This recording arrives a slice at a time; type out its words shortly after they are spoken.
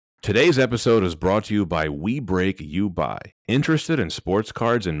Today's episode is brought to you by We Break You Buy. Interested in sports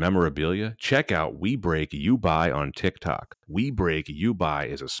cards and memorabilia? Check out We Break You Buy on TikTok. We Break You Buy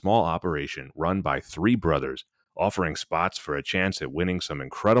is a small operation run by three brothers, offering spots for a chance at winning some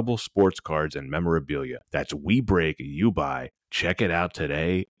incredible sports cards and memorabilia. That's We Break You Buy. Check it out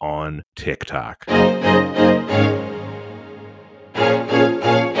today on TikTok.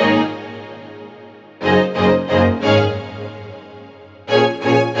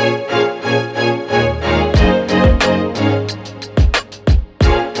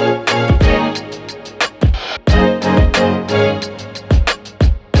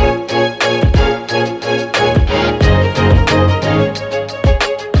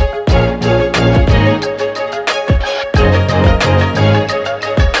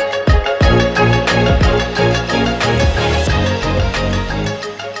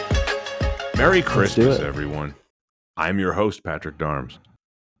 Merry Christmas, everyone. I'm your host, Patrick Darms.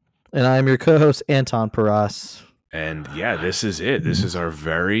 And I'm your co-host, Anton Paras. And yeah, this is it. This is our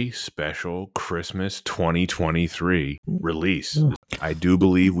very special Christmas 2023 release. I do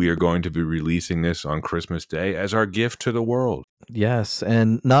believe we are going to be releasing this on Christmas Day as our gift to the world. Yes,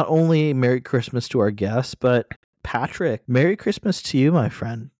 and not only Merry Christmas to our guests, but Patrick, Merry Christmas to you, my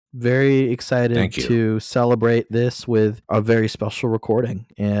friend. Very excited to celebrate this with a very special recording.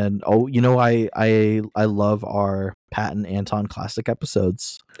 And I love our Pat and Anton classic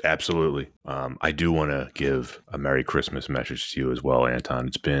episodes. Absolutely. I do want to give a Merry Christmas message to you as well, Anton.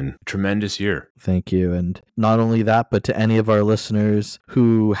 It's been a tremendous year. Thank you. And not only that, but to any of our listeners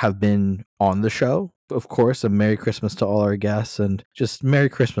who have been on the show, of course, a Merry Christmas to all our guests, and just Merry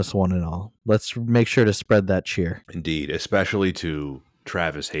Christmas one and all. Let's make sure to spread that cheer. Indeed, especially to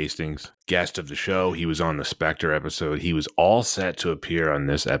Travis Hastings, guest of the show. He was on the Spectre episode. He was all set to appear on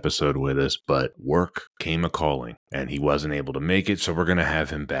this episode with us, but work came a-calling, and he wasn't able to make it, so we're going to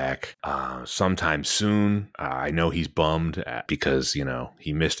have him back sometime soon. I know he's bummed because,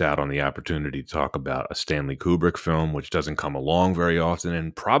 he missed out on the opportunity to talk about a Stanley Kubrick film, which doesn't come along very often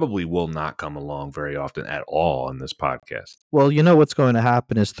and probably will not come along very often at all on this podcast. Well, what's going to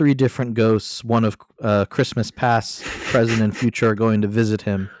happen is three different ghosts, one of Christmas past, present, and future, are going to visit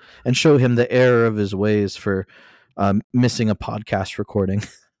him and show him the error of his ways for missing a podcast recording.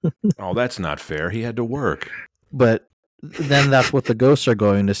 Oh, that's not fair. He had to work. But then that's what the ghosts are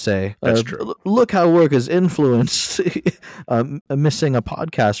going to say. That's true. Look how work has influenced missing a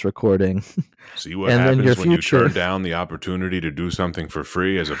podcast recording. See what happens when you turn down the opportunity to do something for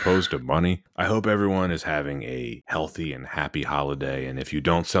free as opposed to money. I hope everyone is having a healthy and happy holiday. And if you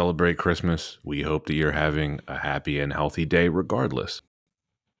don't celebrate Christmas, we hope that you're having a happy and healthy day regardless.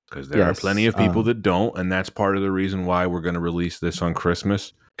 Because there are plenty of people that don't. And that's part of the reason why we're going to release this on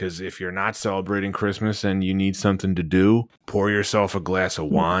Christmas. Because if you're not celebrating Christmas and you need something to do, pour yourself a glass of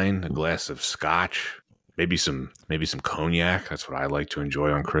wine, a glass of scotch, maybe some cognac. That's what I like to enjoy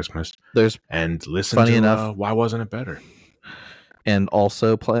on Christmas. And listen to Why Wasn't It Better? And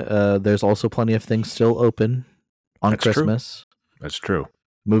also, there's also plenty of things still open on Christmas. True. That's true.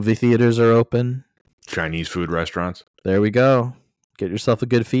 Movie theaters are open. Chinese food restaurants. There we go. Get yourself a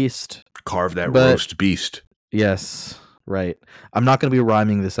good feast. Carve that roast beast. Yes. Right. I'm not going to be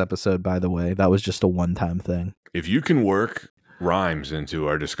rhyming this episode, by the way. That was just a one-time thing. If you can work rhymes into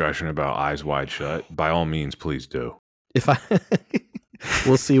our discussion about Eyes Wide Shut, by all means, please do.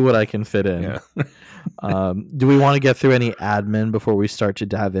 We'll see what I can fit in. Yeah. Do we want to get through any admin before we start to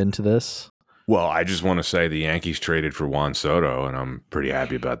dive into this? Well, I just want to say the Yankees traded for Juan Soto, and I'm pretty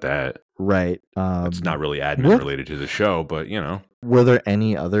happy about that. Right. It's not really admin related to the show, but, Were there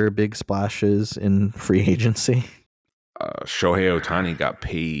any other big splashes in free agency? Shohei Ohtani got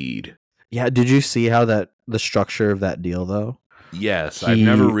paid. Yeah, did you see how the structure of that deal, though? Yes, I've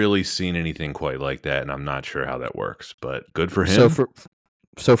never really seen anything quite like that, and I'm not sure how that works, but good for him.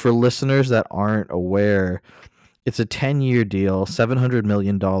 So for listeners that aren't aware, it's a 10-year deal, $700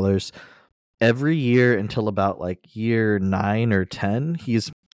 million. Every year until about year 9 or 10,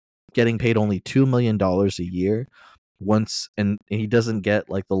 he's getting paid only $2 million a year. And he doesn't get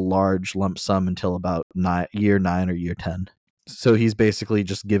the large lump sum until about year 9 or year 10. So he's basically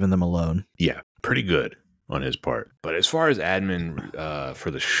just giving them a loan. Yeah, pretty good on his part. But as far as admin for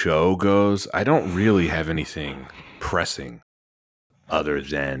the show goes, I don't really have anything pressing other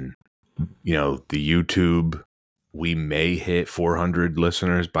than, the YouTube. We may hit 400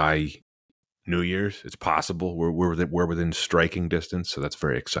 listeners by New Year's. It's possible. We're within striking distance, so that's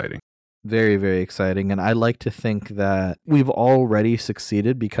very exciting. Very, very exciting. And I like to think that we've already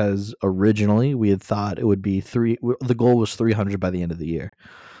succeeded because originally we had thought it would be the goal was 300 by the end of the year.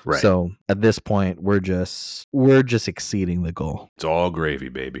 Right. So at this point, we're just exceeding the goal. It's all gravy,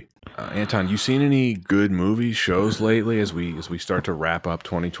 baby. Anton, you seen any good movies, shows lately as we start to wrap up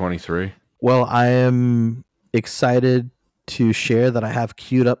 2023? Well, I am excited to share that I have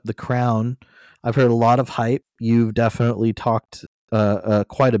queued up The Crown. I've heard a lot of hype. You've definitely talked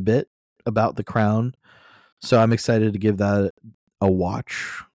quite a bit about The Crown, so I'm excited to give that a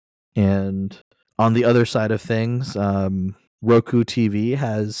watch. And on the other side of things, Roku TV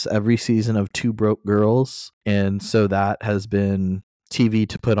has every season of Two Broke Girls, and so that has been TV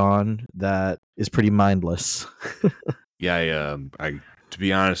to put on that is pretty mindless. Yeah, I to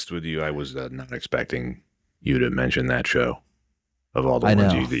be honest with you, I was not expecting you to mention that show of all the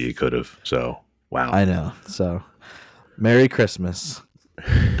ones that you could have. So, wow. I know. So, Merry Christmas.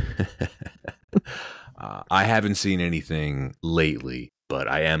 I haven't seen anything lately, but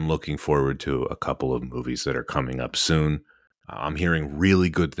I am looking forward to a couple of movies that are coming up soon. I'm hearing really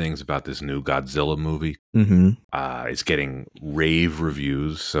good things about this new Godzilla movie. Mm-hmm. It's getting rave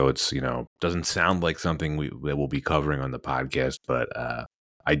reviews, so it's, doesn't sound like something that we'll be covering on the podcast, but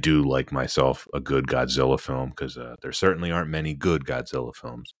I do like myself a good Godzilla film because there certainly aren't many good Godzilla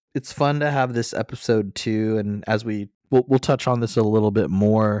films. It's fun to have this episode too, and as we'll touch on this a little bit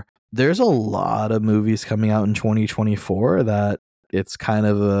more. There's a lot of movies coming out in 2024 that it's kind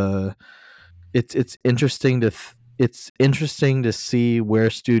of it's interesting to it's interesting to see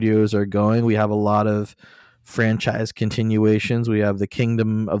where studios are going. We have a lot of franchise continuations. We have the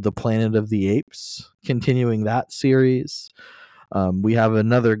Kingdom of the Planet of the Apes continuing that series. We have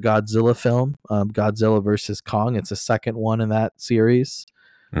another Godzilla film, Godzilla versus Kong. It's a second one in that series.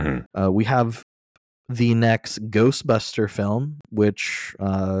 Mm-hmm. We have the next Ghostbuster film, which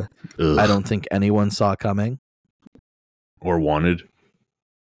I don't think anyone saw coming. Or wanted.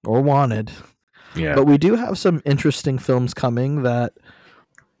 Yeah. But we do have some interesting films coming that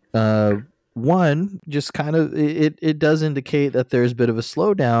one just kind of it does indicate that there's a bit of a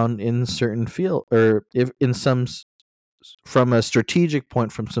slowdown in certain field, or if in some from a strategic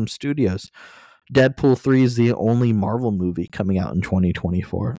point from some studios. Deadpool 3 is the only Marvel movie coming out in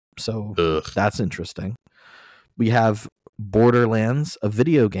 2024. So that's interesting. We have Borderlands, a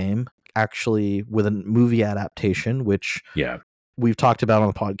video game, actually with a movie adaptation, which we've talked about on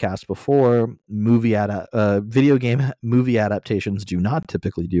the podcast before. Video game movie adaptations do not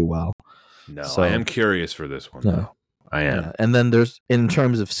typically do well. No, so, I am curious for this one. No, I am. Yeah. And then there's, in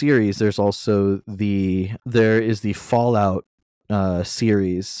terms of series, there's also the Fallout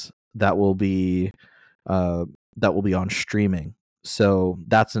series that will be on streaming. So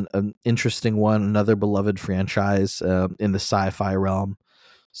that's an interesting one, another beloved franchise in the sci-fi realm.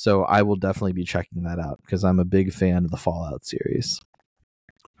 So I will definitely be checking that out because I'm a big fan of the Fallout series.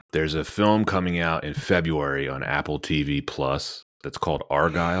 There's a film coming out in February on Apple TV Plus that's called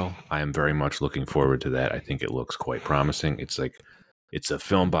Argylle. I am very much looking forward to that. I think it looks quite promising. It's a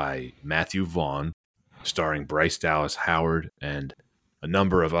film by Matthew Vaughn, starring Bryce Dallas Howard and a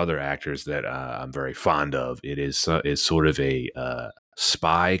number of other actors that I'm very fond of. It is sort of a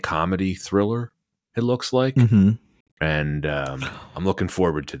spy comedy thriller, it looks like. Mm-hmm. And I'm looking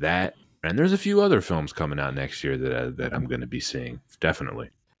forward to that. And there's a few other films coming out next year that I'm going to be seeing, definitely.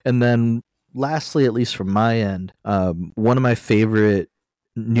 And then lastly, at least from my end, one of my favorite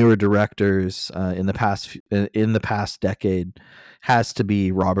newer directors in the past decade has to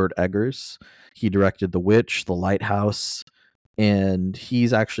be Robert Eggers. He directed The Witch, The Lighthouse, and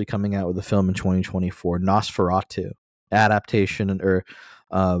he's actually coming out with a film in 2024, Nosferatu, adaptation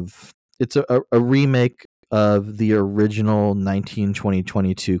it's a remake of the original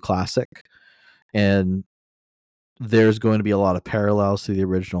 2022 classic, and there's going to be a lot of parallels to the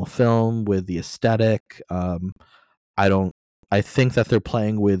original film with the aesthetic. I think that they're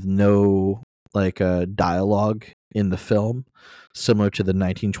playing with no dialogue in the film, similar to the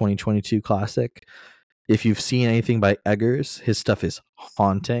 2022 classic. If you've seen anything by Eggers, his stuff is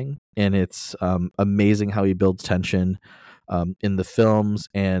haunting, and it's amazing how he builds tension in the films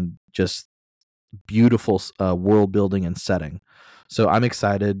and just beautiful world building and setting. So I'm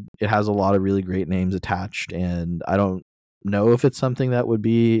excited. It has a lot of really great names attached, and I don't know if it's something that would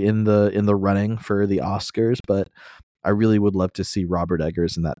be in the running for the Oscars, but I really would love to see Robert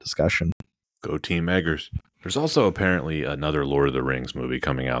Eggers in that discussion. Go Team Eggers. There's also apparently another Lord of the Rings movie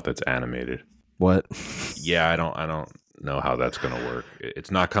coming out that's animated. What? Yeah, I don't know how that's going to work.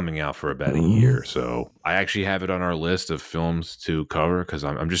 It's not coming out for about a year, so I actually have it on our list of films to cover because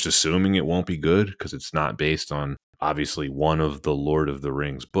I'm just assuming it won't be good because it's not based on obviously one of the Lord of the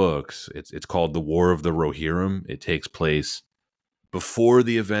Rings books. It's called The War of the Rohirrim. It takes place before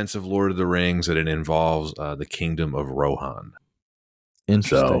the events of Lord of the Rings, and it involves the kingdom of Rohan.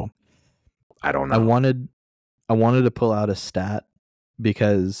 Interesting. So I don't know. I wanted to pull out a stat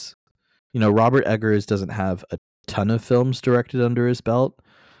because, Robert Eggers doesn't have a ton of films directed under his belt,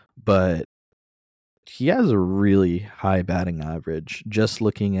 but he has a really high batting average. Just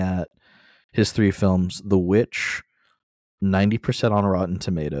looking at his 3 films, The Witch, 90% on Rotten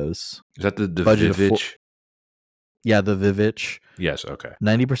Tomatoes. Is that the Budget Vivitch? Yeah, The Vivitch. Yes, okay.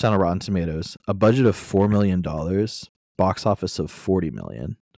 90% on Rotten Tomatoes. A budget of $4 million. Box office of $40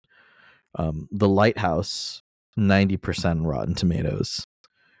 million. The Lighthouse, 90% on Rotten Tomatoes.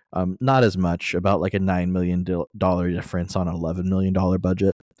 Not as much, about like a $9 million difference on an $11 million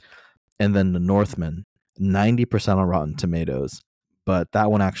budget. And then The Northman, 90% on Rotten Tomatoes, but that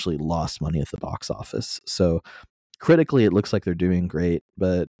one actually lost money at the box office. So critically, it looks like they're doing great,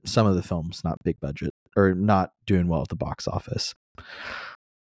 but some of the films not big budget or not doing well at the box office.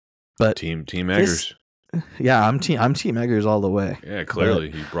 But Team Eggers. Yeah, I'm Team Eggers all the way. Yeah,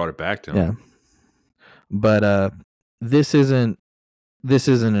 clearly he brought it back to him. Yeah, but this isn't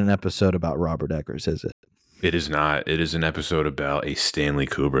an episode about Robert Eggers, is it? It is not. It is an episode about a Stanley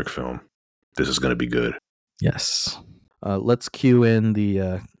Kubrick film. This is going to be good. Yes. Let's cue in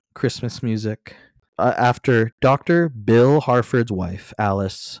the Christmas music. After Dr. Bill Harford's wife,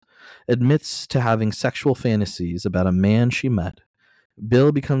 Alice, admits to having sexual fantasies about a man she met,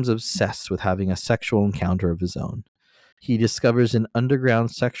 Bill becomes obsessed with having a sexual encounter of his own. He discovers an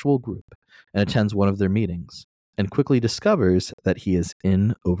underground sexual group and attends one of their meetings, and quickly discovers that he is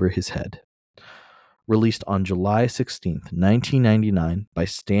in over his head. Released on July 16th, 1999 by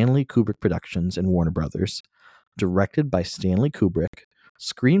Stanley Kubrick Productions and Warner Brothers, directed by Stanley Kubrick,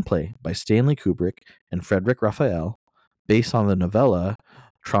 screenplay by Stanley Kubrick and Frederick Raphael, based on the novella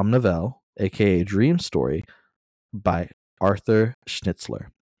Traumnovelle, aka Dream Story, by Arthur Schnitzler,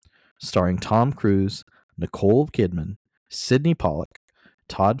 starring Tom Cruise, Nicole Kidman, Sidney Pollack,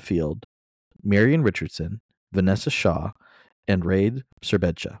 Todd Field, Marion Richardson, Vanessa Shaw, and Raid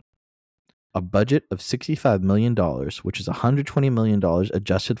Serbedja. A budget of $65 million, which is $120 million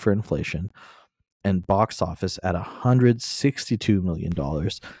adjusted for inflation, and box office at $162 million,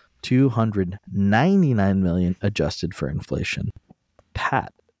 $299 million adjusted for inflation.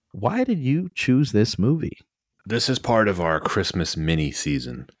 Pat, why did you choose this movie? This is part of our Christmas mini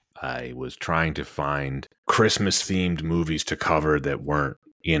season. I was trying to find Christmas-themed movies to cover that weren't,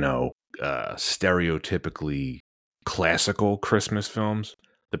 stereotypically classical Christmas films.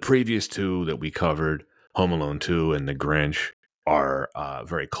 The previous 2 that we covered, Home Alone 2 and The Grinch, are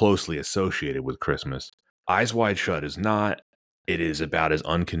very closely associated with Christmas. Eyes Wide Shut is not. It is about as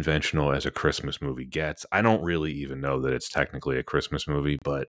unconventional as a Christmas movie gets. I don't really even know that it's technically a Christmas movie,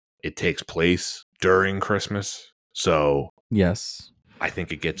 but it takes place during Christmas. So yes, I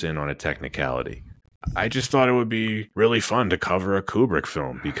think it gets in on a technicality. I just thought it would be really fun to cover a Kubrick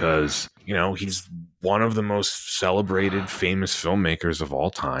film because, he's one of the most celebrated, famous filmmakers of all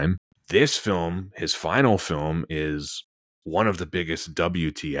time. This film, his final film, is one of the biggest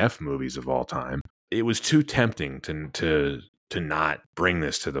WTF movies of all time. It was too tempting to not bring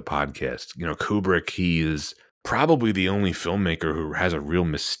this to the podcast. Kubrick, he is probably the only filmmaker who has a real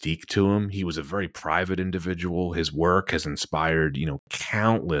mystique to him. He was a very private individual. His work has inspired,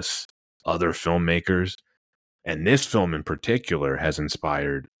 countless other filmmakers. And this film in particular has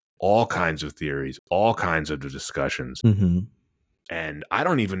inspired all kinds of theories, all kinds of discussions. Mm-hmm. And I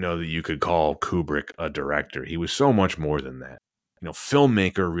don't even know that you could call Kubrick a director. He was so much more than that.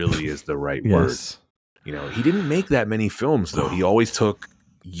 Filmmaker really is the right word. He didn't make that many films, though. He always took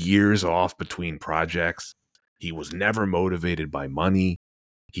years off between projects. He was never motivated by money.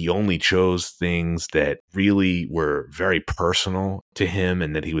 He only chose things that really were very personal to him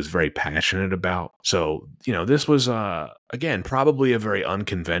and that he was very passionate about. So, this was, again, probably a very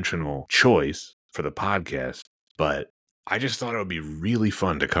unconventional choice for the podcast, but I just thought it would be really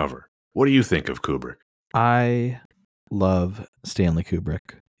fun to cover. What do you think of Kubrick? I love Stanley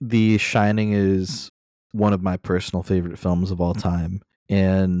Kubrick. The Shining is one of my personal favorite films of all time.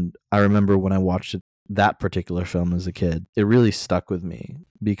 And I remember when I watched that particular film as a kid, it really stuck with me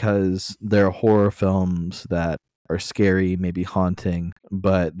because there are horror films that are scary, maybe haunting,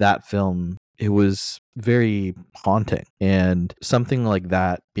 but that film, it was very haunting. And something like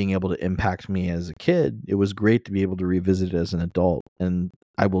that being able to impact me as a kid, it was great to be able to revisit it as an adult. And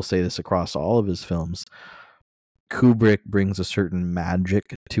I will say this across all of his films. Kubrick brings a certain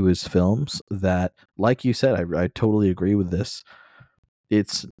magic to his films that, like you said, I totally agree with this.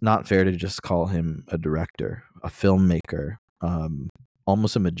 It's not fair to just call him a director, a filmmaker,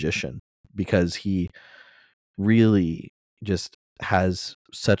 almost a magician, because he really just has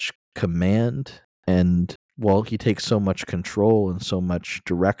such command and well, he takes so much control and so much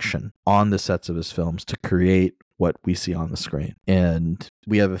direction on the sets of his films to create what we see on the screen. And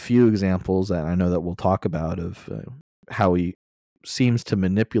we have a few examples that I know that we'll talk about of how he seems to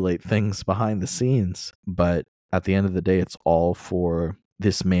manipulate things behind the scenes. But at the end of the day, it's all for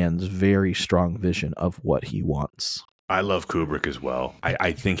this man's very strong vision of what he wants. I love Kubrick as well.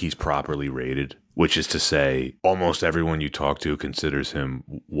 I think he's properly rated, which is to say almost everyone you talk to considers him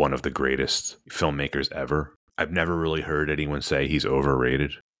one of the greatest filmmakers ever. I've never really heard anyone say he's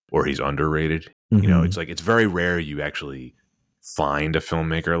overrated or he's underrated. Mm-hmm. You know, it's like it's very rare you actually find a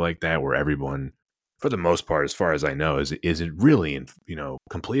filmmaker like that where everyone, for the most part, as far as I know, is really in, you know,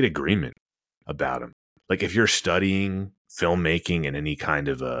 complete agreement about him. Like if you're studying filmmaking in any kind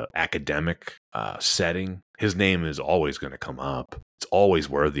of a academic setting, his name is always going to come up. It's always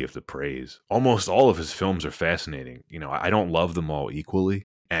worthy of the praise. Almost all of his films are fascinating. You know, I don't love them all equally,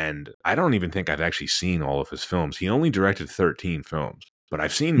 and I don't even think I've actually seen all of his films. He only directed 13 films, but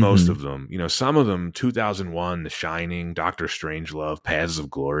I've seen most of them. You know, some of them, 2001, The Shining, Doctor Strangelove, Paths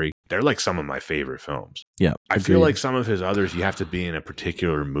of Glory, they're like some of my favorite films. Yeah, I feel like some of his others, you have to be in a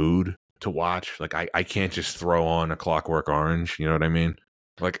particular mood to watch. Like I can't just throw on A Clockwork Orange, you know what I mean?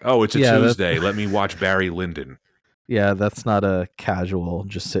 Like, oh, it's a Tuesday, let me watch Barry Lyndon. Yeah, that's not a casual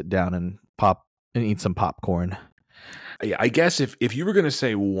just sit down and eat some popcorn. I guess if you were going to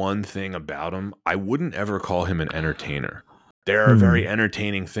say one thing about him, I wouldn't ever call him an entertainer. There are very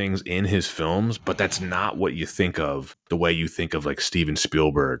entertaining things in his films, but that's not what you think of the way you think of like Steven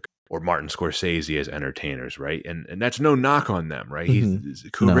Spielberg or Martin Scorsese as entertainers, right? And that's no knock on them, right?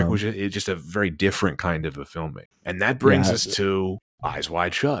 Kubrick was just a very different kind of a filmmaker. And that brings us to Eyes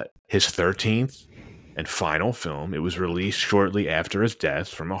Wide Shut, his 13th and final film. It was released shortly after his death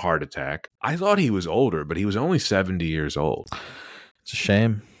from a heart attack. I thought he was older, but he was only 70 years old. It's a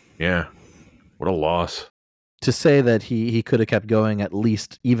shame. Yeah. What a loss. To say that he could have kept going at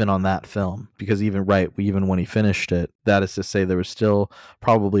least even on that film, because even when he finished it, that is to say there was still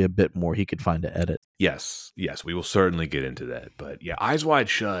probably a bit more he could find to edit. Yes, we will certainly get into that. But yeah, Eyes Wide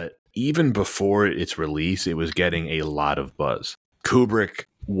Shut, even before its release, it was getting a lot of buzz. Kubrick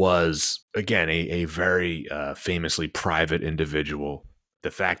was, again, a very famously private individual.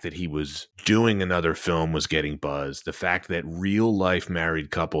 The fact that he was doing another film was getting buzz. The fact that real-life married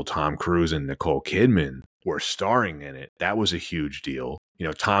couple Tom Cruise and Nicole Kidman were starring in it, that was a huge deal. You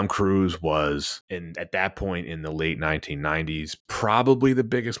know, Tom Cruise was, at that point in the late 1990s, probably the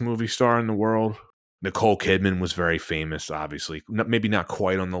biggest movie star in the world. Nicole Kidman was very famous, obviously. Maybe not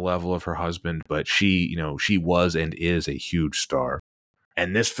quite on the level of her husband, but she was and is a huge star.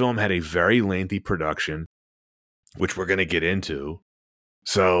 And this film had a very lengthy production, which we're going to get into.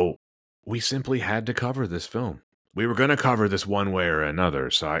 So we simply had to cover this film. We were going to cover this one way or another,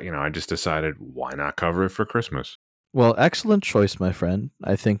 so I just decided, why not cover it for Christmas? Well, excellent choice, my friend.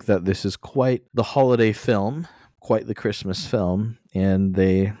 I think that this is quite the holiday film, quite the Christmas film, and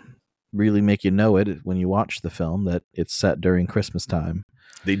they really make you know it when you watch the film that it's set during Christmas time.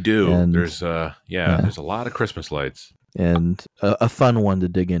 They do. And there's there's a lot of Christmas lights. And a fun one to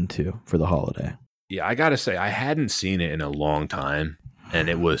dig into for the holiday. Yeah, I got to say, I hadn't seen it in a long time, and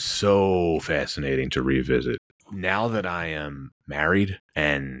it was so fascinating to revisit. Now that I am married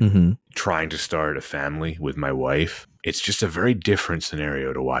and trying to start a family with my wife, it's just a very different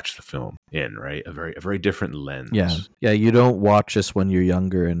scenario to watch the film in, right? A very different lens. Yeah. You don't watch this when you're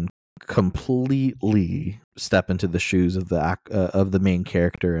younger and completely step into the shoes of the main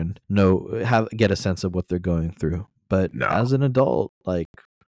character and get a sense of what they're going through. But as an adult, like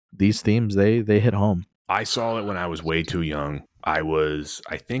these themes, they hit home. I saw it when I was way too young. I was,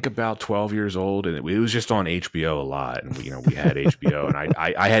 I think, about 12 years old, and it was just on HBO a lot. And we had HBO, and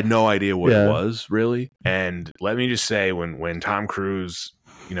I had no idea what it was really. And let me just say, when Tom Cruise,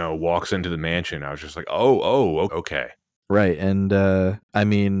 walks into the mansion, I was just like, oh, okay, right. And I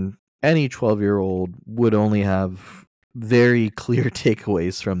mean, any 12-year-old would only have very clear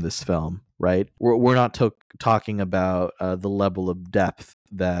takeaways from this film, right? We're not talking about the level of depth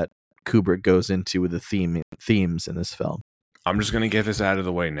that Kubrick goes into with the themes in this film. I'm just going to get this out of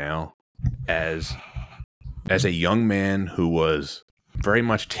the way now. As a young man who was very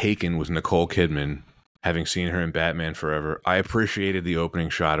much taken with Nicole Kidman, having seen her in Batman Forever, I appreciated the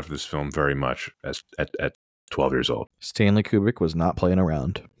opening shot of this film very much at 12 years old. Stanley Kubrick was not playing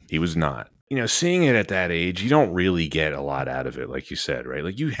around. He was not. Seeing it at that age, you don't really get a lot out of it, like you said, right?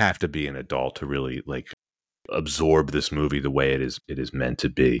 Like, you have to be an adult to really, absorb this movie the way it is meant to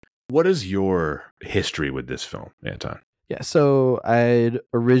be. What is your history with this film, Anton? Yeah, so I'd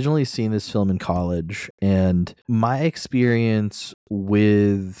originally seen this film in college, and my experience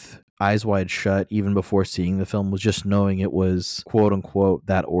with eyes wide shut even before seeing the film, was just knowing it was quote unquote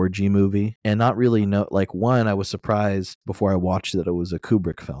that orgy movie, and not really know, like, one, I was surprised before I watched that it was a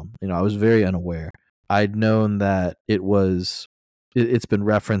Kubrick film. You know, I was very unaware. I'd known that it's been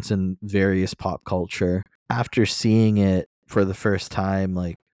referenced in various pop culture. After seeing it for the first time,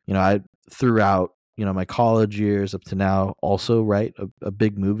 like, you know, I throughout, you know, my college years up to now, also, right, a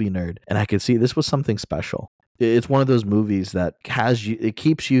big movie nerd, and I could see this was something special. It's one of those movies that it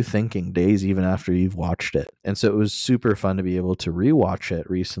keeps you thinking days even after you've watched it. And so it was super fun to be able to rewatch it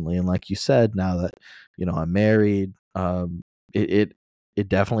recently. And like you said, now that, you know, I'm married, it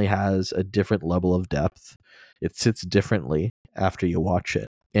definitely has a different level of depth. It sits differently after you watch it.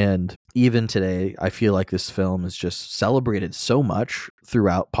 And even today, I feel like this film is just celebrated so much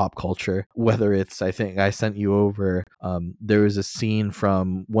throughout pop culture. Whether it's, I think I sent you over, there was a scene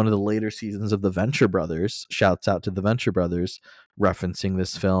from one of the later seasons of the Venture Brothers, shouts out to the Venture Brothers, referencing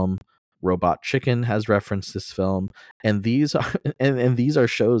this film. Robot Chicken has referenced this film. And these are and these are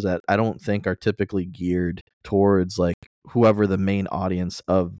shows that I don't think are typically geared towards like whoever the main audience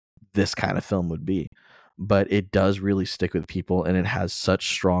of this kind of film would be. But it does really stick with people, and it has such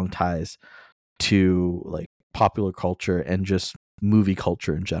strong ties to like popular culture and just movie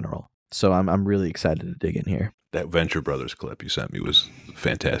culture in general. So I'm really excited to dig in here. That Venture Brothers clip you sent me was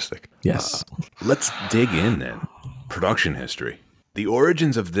fantastic. Yes. Let's dig in then. Production history. The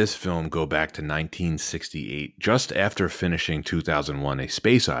origins of this film go back to 1968. Just after finishing 2001: A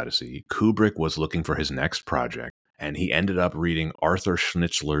Space Odyssey, Kubrick was looking for his next project, and he ended up reading Arthur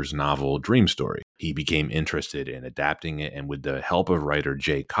Schnitzler's novel Dream Story. He became interested in adapting it, and with the help of writer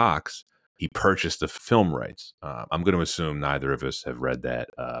Jay Cox, he purchased the film rights. I'm going to assume neither of us have read that.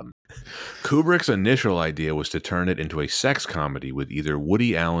 Kubrick's initial idea was to turn it into a sex comedy with either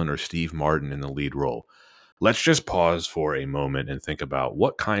Woody Allen or Steve Martin in the lead role. Let's just pause for a moment and think about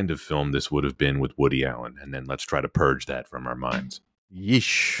what kind of film this would have been with Woody Allen, and then let's try to purge that from our minds.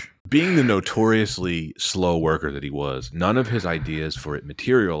 Yeesh. Being the notoriously slow worker that he was, none of his ideas for it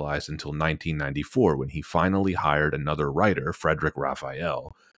materialized until 1994, when he finally hired another writer, Frederick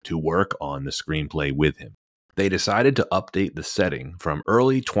Raphael, to work on the screenplay with him. They decided to update the setting from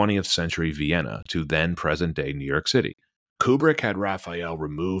early 20th century Vienna to then present-day New York City. Kubrick had Raphael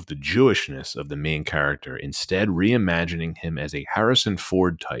remove the Jewishness of the main character, instead reimagining him as a Harrison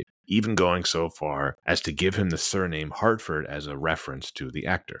Ford type, even going so far as to give him the surname Hartford as a reference to the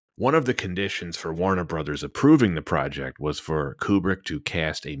actor. One of the conditions for Warner Brothers approving the project was for Kubrick to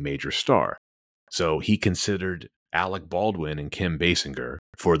cast a major star. So he considered Alec Baldwin and Kim Basinger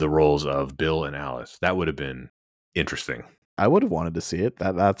for the roles of Bill and Alice. That would have been interesting. I would have wanted to see it.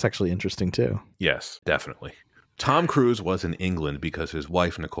 That's actually interesting too. Yes, definitely. Tom Cruise was in England because his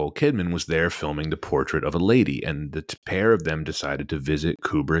wife, Nicole Kidman, was there filming The Portrait of a Lady, and the pair of them decided to visit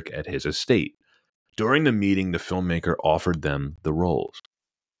Kubrick at his estate. During the meeting, the filmmaker offered them the roles.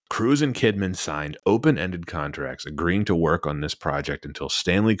 Cruise and Kidman signed open-ended contracts, agreeing to work on this project until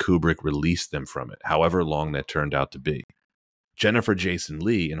Stanley Kubrick released them from it, however long that turned out to be. Jennifer Jason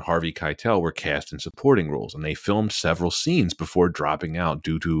Leigh and Harvey Keitel were cast in supporting roles, and they filmed several scenes before dropping out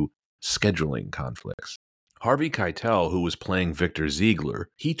due to scheduling conflicts. Harvey Keitel, who was playing Victor Ziegler,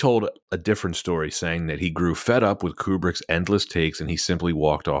 he told a different story, saying that he grew fed up with Kubrick's endless takes and he simply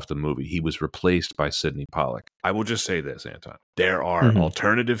walked off the movie. He was replaced by Sidney Pollack. I will just say this, Anton. There are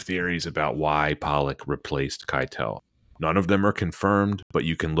alternative theories about why Pollack replaced Keitel. None of them are confirmed, but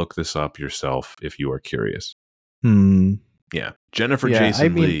you can look this up yourself if you are curious. Yeah. Jennifer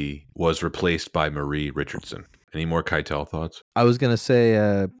Jason Leigh was replaced by Marie Richardson. Any more Keitel thoughts? I was going to say,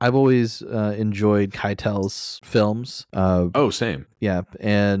 I've always enjoyed Keitel's films. Same. Yeah.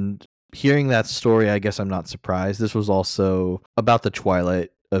 And hearing that story, I guess I'm not surprised. This was also about the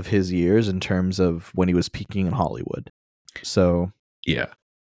twilight of his years in terms of when he was peaking in Hollywood. So, yeah.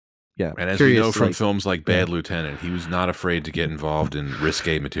 And as we know from films like Bad Lieutenant, he was not afraid to get involved in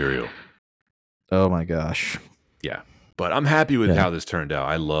risque material. Oh my gosh. Yeah. But I'm happy with how this turned out.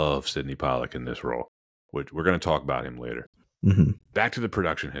 I love Sidney Pollack in this role, which we're going to talk about him later. Back to the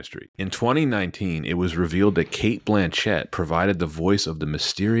production history. In 2019, it was revealed that Cate Blanchett provided the voice of the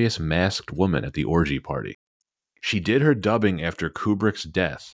mysterious masked woman at the orgy party. She did her dubbing after Kubrick's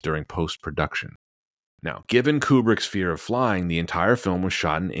death during post-production. Now, given Kubrick's fear of flying, the entire film was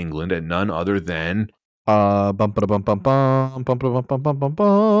shot in England at none other than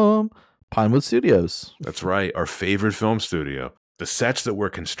Pinewood Studios. That's right, our favorite film studio. The sets that were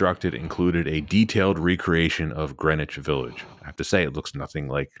constructed included a detailed recreation of Greenwich Village. I have to say, it looks nothing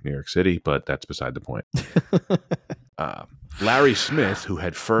like New York City, but that's beside the point. Larry Smith, who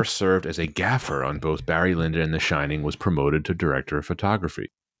had first served as a gaffer on both Barry Lyndon and The Shining, was promoted to director of photography.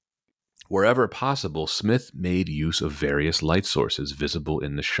 Wherever possible, Smith made use of various light sources visible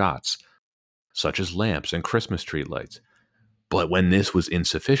in the shots, such as lamps and Christmas tree lights. But when this was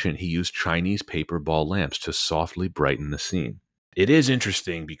insufficient, he used Chinese paper ball lamps to softly brighten the scene. It is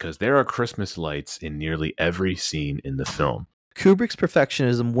interesting because there are Christmas lights in nearly every scene in the film. Kubrick's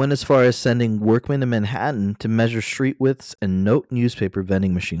perfectionism went as far as sending workmen to Manhattan to measure street widths and note newspaper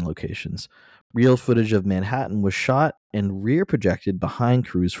vending machine locations. Real footage of Manhattan was shot and rear projected behind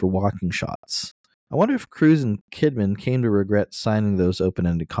Cruise for walking shots. I wonder if Cruise and Kidman came to regret signing those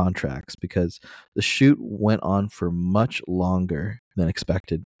open-ended contracts because the shoot went on for much longer than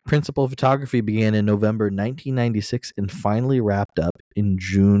expected. Principal photography began in November 1996 and finally wrapped up in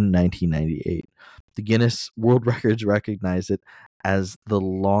June 1998. The Guinness World Records recognized it as the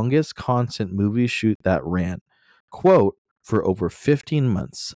longest constant movie shoot that ran, quote, for over 15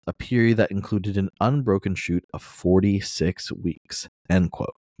 months, a period that included an unbroken shoot of 46 weeks, end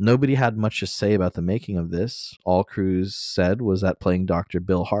quote. Nobody had much to say about the making of this. All Cruise said was that playing Dr.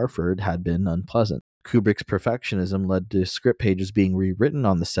 Bill Harford had been unpleasant. Kubrick's perfectionism led to script pages being rewritten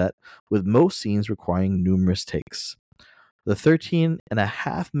on the set, with most scenes requiring numerous takes. The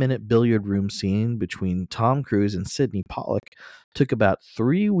 13.5-minute billiard room scene between Tom Cruise and Sidney Pollack took about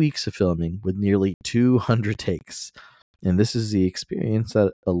 3 weeks of filming with nearly 200 takes. And this is the experience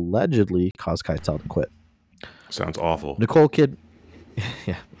that allegedly caused Keitel to quit. Sounds awful.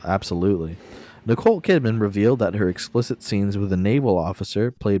 Yeah, absolutely. Nicole Kidman revealed that her explicit scenes with a naval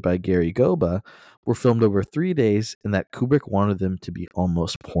officer, played by Gary Goba, were filmed over 3 days and that Kubrick wanted them to be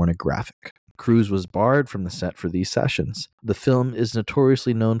almost pornographic. Cruise was barred from the set for these sessions. The film is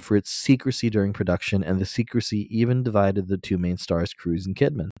notoriously known for its secrecy during production, and the secrecy even divided the two main stars, Cruise and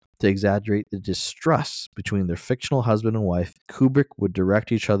Kidman. To exaggerate the distrust between their fictional husband and wife, Kubrick would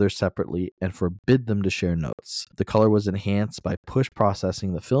direct each other separately and forbid them to share notes. The color was enhanced by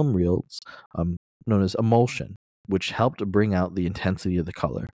post-processing the film reels, known as emulsion, which helped bring out the intensity of the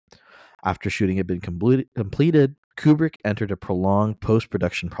color. After shooting had been completed, Kubrick entered a prolonged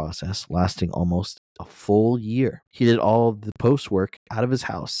post-production process lasting almost a full year. He did all of the post-work out of his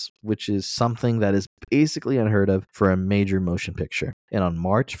house, which is something that is basically unheard of for a major motion picture. And on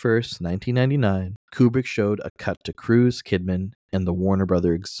March 1st, 1999, Kubrick showed a cut to Cruise, Kidman, and the Warner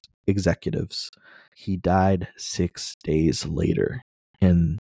Brothers executives. He died 6 days later.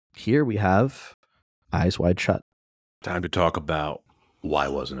 And here we have Eyes Wide Shut. Time to talk about why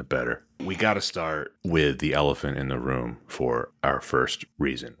wasn't it better? We got to start with the elephant in the room for our first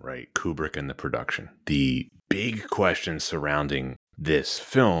reason, right? Kubrick and the production. The big question surrounding this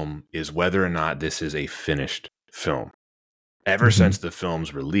film is whether or not this is a finished film. Ever since the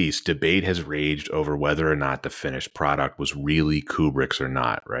film's release, debate has raged over whether or not the finished product was really Kubrick's or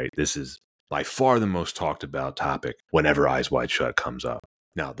not, right? This is by far the most talked about topic whenever Eyes Wide Shut comes up.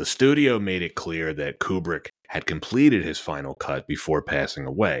 Now, the studio made it clear that Kubrick had completed his final cut before passing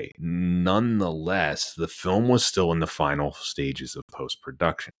away. Nonetheless, the film was still in the final stages of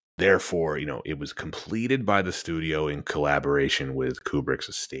post-production. Therefore, it was completed by the studio in collaboration with Kubrick's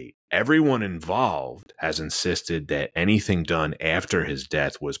estate. Everyone involved has insisted that anything done after his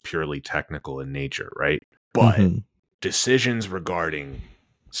death was purely technical in nature, right? But decisions regarding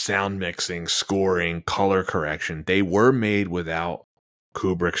sound mixing, scoring, color correction, they were made without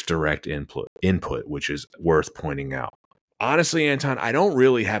Kubrick's direct input, which is worth pointing out. Honestly, Anton, I don't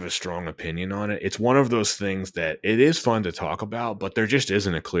really have a strong opinion on it. It's one of those things that it is fun to talk about, but there just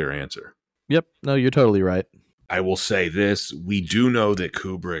isn't a clear answer. Yep. No, you're totally right. I will say this. We do know that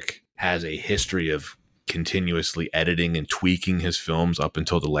Kubrick has a history of continuously editing and tweaking his films up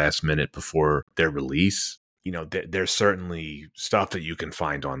until the last minute before their release. There's certainly stuff that you can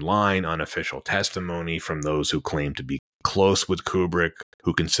find online, unofficial testimony from those who claim to be close with Kubrick,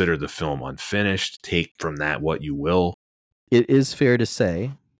 who consider the film unfinished. Take from that what you will. It is fair to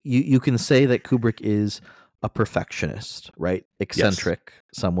say, you can say that Kubrick is a perfectionist, right? Eccentric, yes.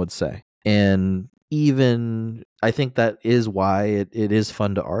 Some would say. And even, I think that is why it is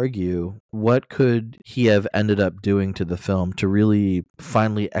fun to argue, what could he have ended up doing to the film to really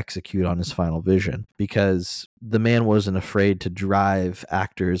finally execute on his final vision? Because the man wasn't afraid to drive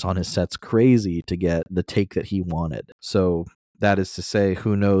actors on his sets crazy to get the take that he wanted. So that is to say,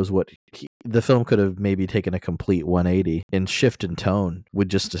 who knows what the film could have maybe taken a complete 180 in shift in tone with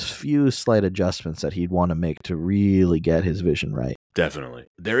just a few slight adjustments that he'd want to make to really get his vision right. Definitely.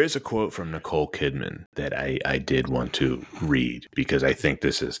 There is a quote from Nicole Kidman that I did want to read because I think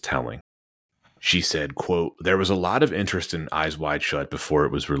this is telling. She said, quote, "There was a lot of interest in Eyes Wide Shut before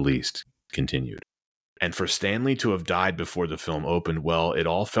it was released," continued. "And for Stanley to have died before the film opened, well, it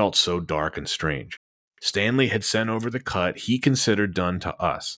all felt so dark and strange. Stanley had sent over the cut he considered done to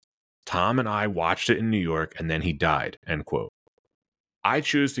us. Tom and I watched it in New York, and then he died, end quote. I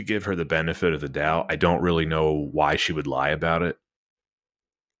choose to give her the benefit of the doubt. I don't really know why she would lie about it.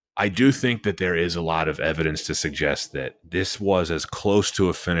 I do think that there is a lot of evidence to suggest that this was as close to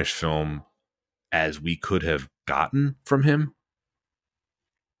a finished film as we could have gotten from him.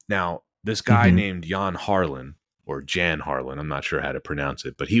 Now, this guy named Jan Harlan, or Jan Harlan, I'm not sure how to pronounce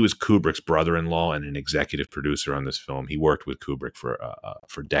it, but he was Kubrick's brother-in-law and an executive producer on this film. He worked with Kubrick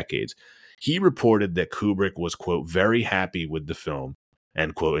for decades. He reported that Kubrick was, quote, very happy with the film,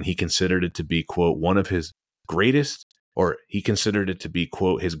 end quote, and he considered it to be, quote, one of his greatest, or he considered it to be,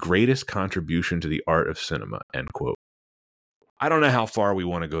 quote, his greatest contribution to the art of cinema, end quote. I don't know how far we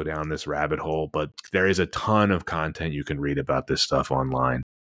want to go down this rabbit hole, but there is a ton of content you can read about this stuff online.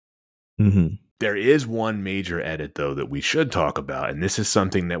 Mm-hmm. There is one major edit, though, that we should talk about, and this is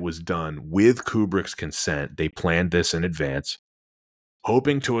something that was done with Kubrick's consent. They planned this in advance,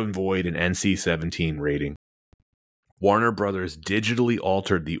 hoping to avoid an NC-17 rating. Warner Brothers digitally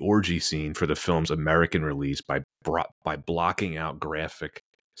altered the orgy scene for the film's American release by blocking out graphic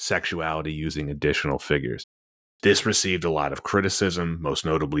sexuality using additional figures. This received a lot of criticism, most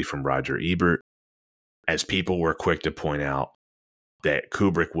notably from Roger Ebert, as people were quick to point out that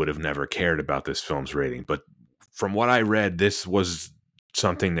Kubrick would have never cared about this film's rating. But from what I read, this was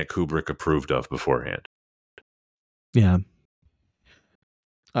something that Kubrick approved of beforehand. Yeah.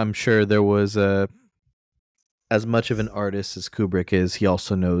 I'm sure there was as much of an artist as Kubrick is, he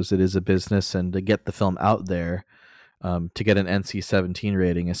also knows it is a business, and to get the film out there, to get an NC-17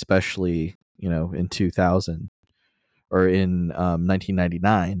 rating, especially, in 2000 or in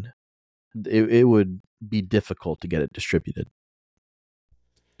 1999, it would be difficult to get it distributed.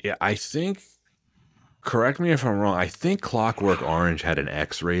 Yeah, I think, correct me if I'm wrong, I think Clockwork Orange had an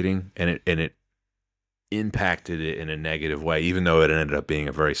X rating, and it impacted it in a negative way, even though it ended up being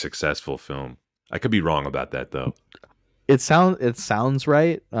a very successful film. I could be wrong about that, though. It sounds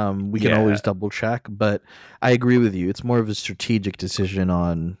right. We can always double check, but I agree with you. It's more of a strategic decision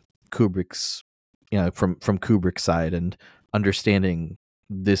on Kubrick's, from Kubrick's side, and understanding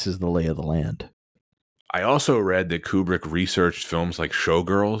this is the lay of the land. I also read that Kubrick researched films like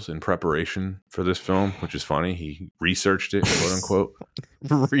Showgirls in preparation for this film, which is funny. He researched it, quote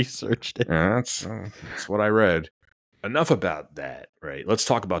unquote. Researched it. Yeah, that's what I read. Enough about that, right? Let's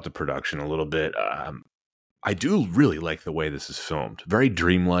talk about the production a little bit. I do really like the way this is filmed. Very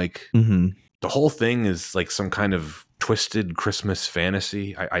dreamlike. Mm-hmm. The whole thing is like some kind of twisted Christmas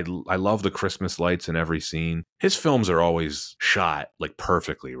fantasy. I love the Christmas lights in every scene. His films are always shot like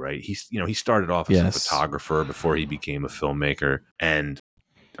perfectly, right? He started off as a photographer before he became a filmmaker, and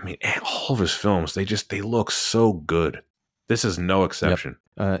I mean, all of his films, they look so good. This is no exception.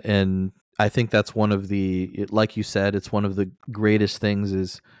 Yep. And I think that's one of like you said, it's one of the greatest things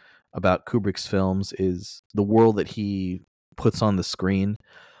is about Kubrick's films is the world that he puts on the screen.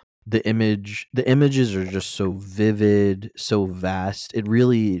 The images are just so vivid, so vast. It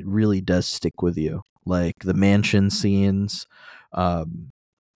really, really does stick with you. Like the mansion scenes,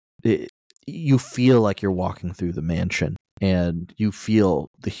 you feel like you're walking through the mansion, and you feel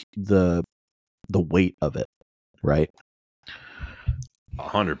the weight of it, right?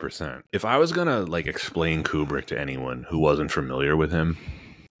 100%. If I was gonna explain Kubrick to anyone who wasn't familiar with him,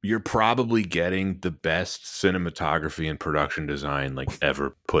 you're probably getting the best cinematography and production design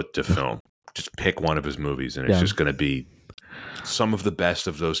ever put to film. Just pick one of his movies, and it's just going to be some of the best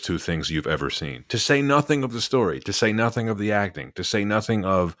of those two things you've ever seen. To say nothing of the story, to say nothing of the acting, to say nothing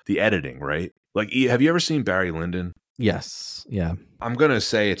of the editing, right? Have you ever seen Barry Lyndon? Yes. Yeah. I'm going to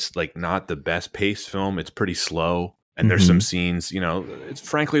say it's not the best paced film. It's pretty slow. And there's some scenes,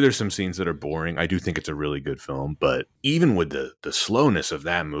 frankly, there's some scenes that are boring. I do think it's a really good film, but even with the slowness of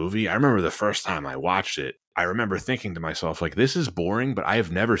that movie, I remember the first time I watched it, I remember thinking to myself, this is boring, but I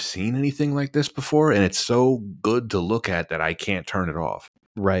have never seen anything like this before, and it's so good to look at that I can't turn it off.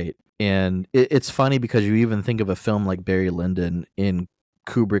 Right. And it's funny because you even think of a film like Barry Lyndon in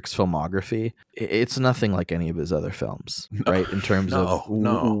Kubrick's filmography, it's nothing like any of his other films, right? In terms of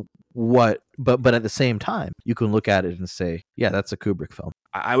what, but at the same time, you can look at it and say, yeah, that's a Kubrick film.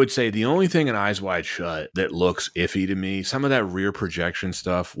 I would say the only thing in Eyes Wide Shut that looks iffy to me, some of that rear projection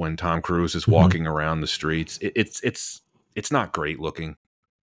stuff when Tom Cruise is walking around the streets, it's not great looking.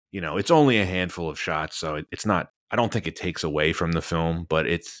 It's only a handful of shots, so it's not. I don't think it takes away from the film, but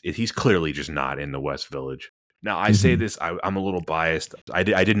he's clearly just not in the West Village. Now, I say this, I'm a little biased. I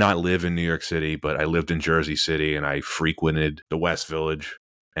did not live in New York City, but I lived in Jersey City, and I frequented the West Village.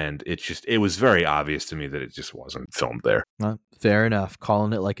 And it was very obvious to me that it just wasn't filmed there. Fair enough.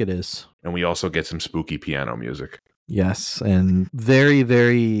 Calling it like it is. And we also get some spooky piano music. Yes, and very,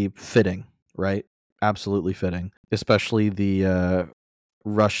 very fitting, right? Absolutely fitting, especially the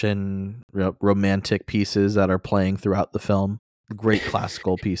Russian romantic pieces that are playing throughout the film. Great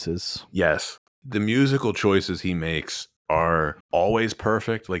classical pieces. Yes. The musical choices he makes are always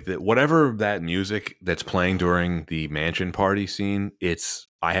perfect. Like whatever that music that's playing during the mansion party scene,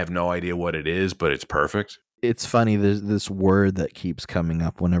 I have no idea what it is, but it's perfect. It's funny, there's this word that keeps coming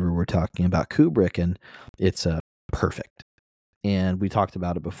up whenever we're talking about Kubrick, and it's perfect. And we talked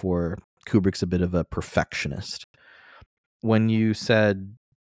about it before. Kubrick's a bit of a perfectionist. When you said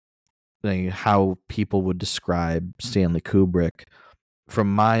how people would describe Stanley Kubrick,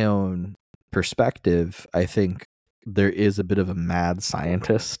 from my own perspective, I think there is a bit of a mad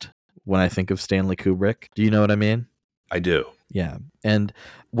scientist when I think of Stanley Kubrick. Do you know what I mean? I do. Yeah. And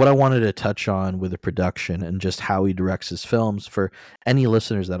what I wanted to touch on with the production and just how he directs his films, for any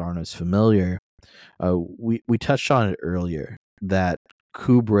listeners that aren't as familiar, we touched on it earlier that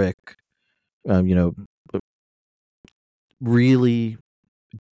Kubrick, really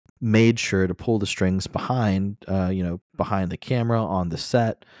made sure to pull the strings behind the camera on the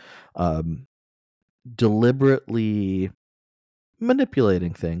set, deliberately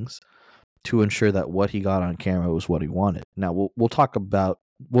manipulating things to ensure that what he got on camera was what he wanted. Now we'll talk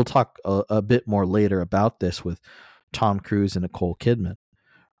a bit more later about this with Tom Cruise and Nicole Kidman,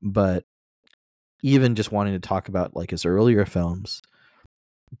 but even just wanting to talk about like his earlier films,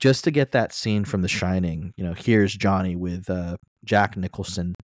 just to get that scene from The Shining, here's Johnny with Jack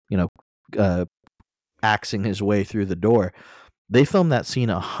Nicholson, axing his way through the door. They filmed that scene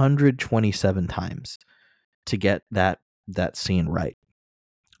 127 times to get that scene right.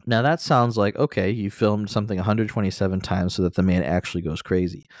 Now that sounds like, okay, you filmed something 127 times so that the man actually goes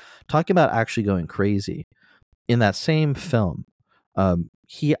crazy. Talking about actually going crazy, in that same film,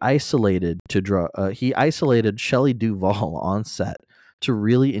 he isolated Shelley Duvall on set to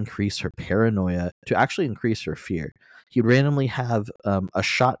really increase her paranoia, to actually increase her fear. He'd randomly have a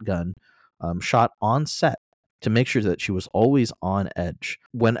shotgun shot on set to make sure that she was always on edge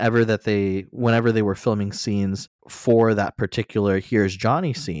whenever they were filming scenes for that particular Here's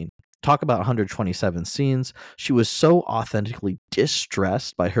Johnny scene. Talk about 127 scenes. She was so authentically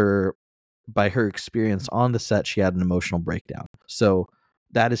distressed by her experience on the set, she had an emotional breakdown. So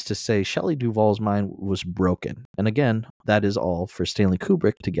that is to say, Shelley Duvall's mind was broken. And again, that is all for Stanley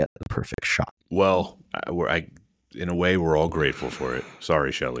Kubrick to get the perfect shot. Well, in a way, we're all grateful for it.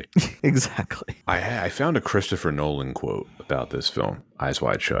 Sorry, Shelley. Exactly. I found a Christopher Nolan quote about this film, Eyes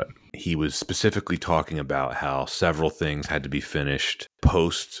Wide Shut. He was specifically talking about how several things had to be finished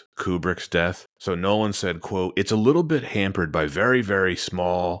post Kubrick's death. So Nolan said, quote, "It's a little bit hampered by very, very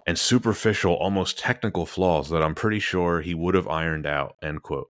small and superficial, almost technical flaws that I'm pretty sure he would have ironed out," end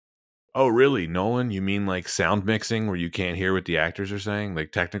quote. Oh, really, Nolan? You mean like sound mixing where you can't hear what the actors are saying?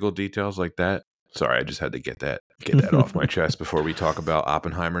 Like technical details like that? Sorry, I just had to get that off my chest before we talk about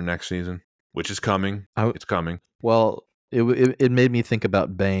Oppenheimer next season, which is coming. It's coming. Well, it made me think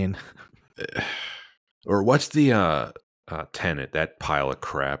about Bane. Or what's the Tenet, that pile of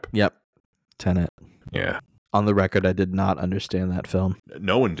crap? Yep, Tenet. Yeah. On the record, I did not understand that film.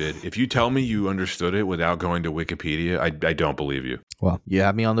 No one did. If you tell me you understood it without going to Wikipedia, I don't believe you. Well, you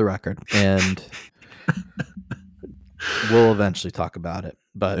have me on the record, and we'll eventually talk about it.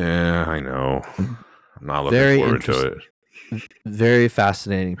 But yeah, I know. I'm not looking forward to it. Very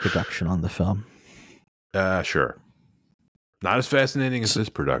fascinating production on the film. Sure. Not as fascinating as this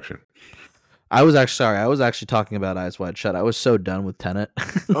production. I was actually talking about Eyes Wide Shut. I was so done with Tenet.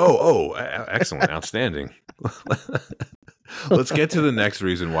 Excellent. Outstanding. Let's get to the next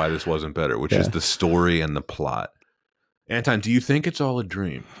reason why this wasn't better, which is the story and the plot. Anton, do you think it's all a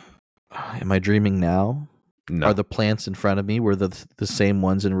dream? Am I dreaming now? No. Are the plants in front of me were the same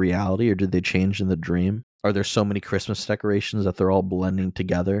ones in reality, or did they change in the dream? Are there so many Christmas decorations that they're all blending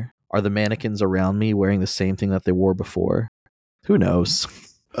together? Are the mannequins around me wearing the same thing that they wore before? Who knows?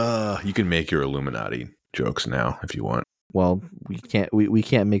 You can make your Illuminati jokes now if you want. Well, we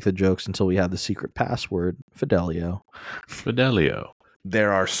can't make the jokes until we have the secret password, Fidelio.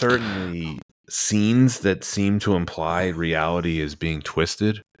 There are certainly scenes that seem to imply reality is being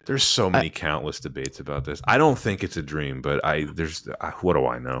twisted. There's so many countless debates about this. I don't think it's a dream, but what do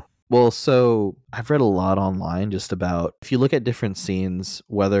I know? Well, so I've read a lot online just about, if you look at different scenes,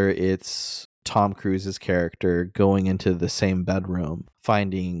 whether it's Tom Cruise's character going into the same bedroom,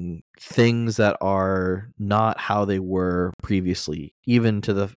 finding things that are not how they were previously, even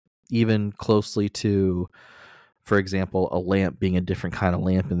closely to, for example, a lamp being a different kind of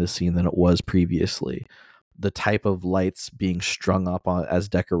lamp in the scene than it was previously, the type of lights being strung up as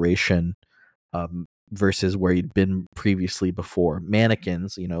decoration versus where he'd been previously before.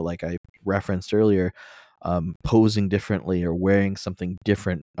 Mannequins, like I referenced earlier, posing differently or wearing something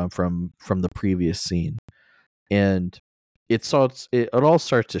different from the previous scene. And it all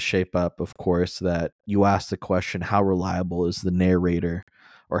starts to shape up, of course, that you ask the question, how reliable is the narrator,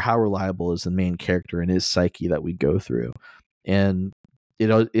 or how reliable is the main character in his psyche that we go through? And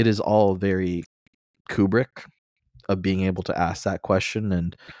it is all very Kubrick of being able to ask that question.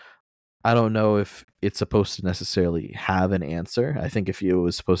 And I don't know if it's supposed to necessarily have an answer. I think if it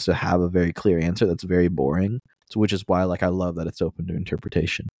was supposed to have a very clear answer, that's very boring. So, which is why, I love that it's open to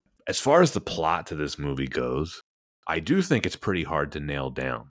interpretation. As far as the plot to this movie goes, I do think it's pretty hard to nail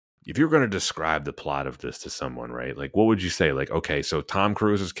down. If you're going to describe the plot of this to someone, right? What would you say? Okay, so Tom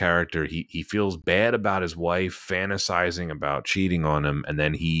Cruise's character, he feels bad about his wife, fantasizing about cheating on him, and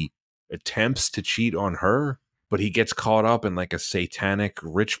then he attempts to cheat on her, but he gets caught up in a satanic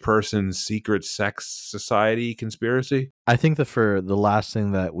rich person's secret sex society conspiracy. I think that for the last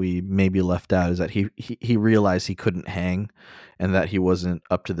thing that we maybe left out is that he realized he couldn't hang, and that he wasn't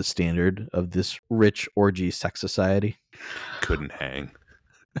up to the standard of this rich orgy sex society. Couldn't hang.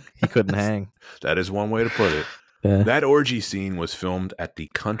 He couldn't hang. That is one way to put it. Yeah. That orgy scene was filmed at the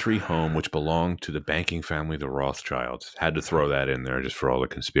country home which belonged to the banking family, the Rothschilds. Had to throw that in there just for all the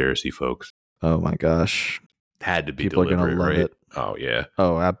conspiracy folks. Oh my gosh. Had to be People deliberate, are gonna love right? It. Oh, yeah.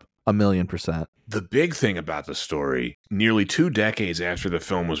 Oh, 1,000,000%. The big thing about the story, nearly 2 decades after the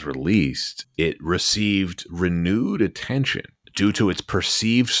film was released, it received renewed attention due to its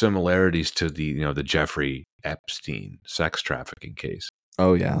perceived similarities to the Jeffrey Epstein sex trafficking case.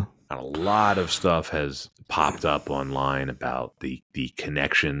 Oh, yeah. And a lot of stuff has popped up online about the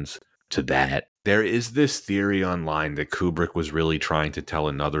connections to that. There is this theory online that Kubrick was really trying to tell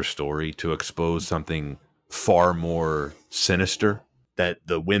another story to expose something far more sinister, that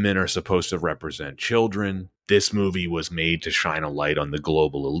the women are supposed to represent children. This movie was made to shine a light on the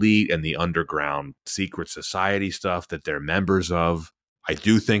global elite and the underground secret society stuff that they're members of. I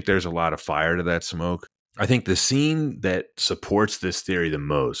do think there's a lot of fire to that smoke. I think the scene that supports this theory the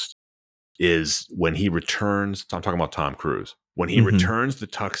most is when he returns. I'm talking about Tom Cruise. When he returns the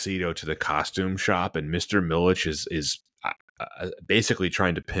tuxedo to the costume shop, and Mr. Milich is basically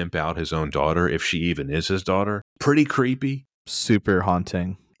trying to pimp out his own daughter, if she even is his daughter. Pretty creepy. Super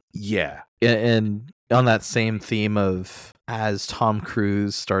haunting. Yeah. And on that same theme of, as Tom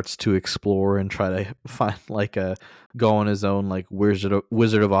Cruise starts to explore and try to find go on his own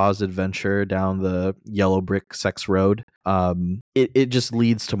Wizard of Oz adventure down the yellow brick sex road, it just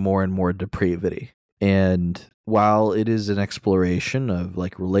leads to more and more depravity. And while it is an exploration of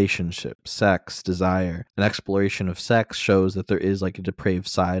relationship, sex, desire, an exploration of sex shows that there is a depraved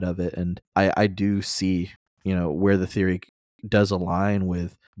side of it. And I do see, where the theory does align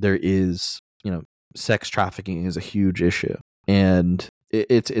with, there is, sex trafficking is a huge issue. And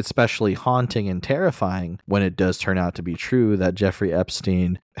it's especially haunting and terrifying when it does turn out to be true that Jeffrey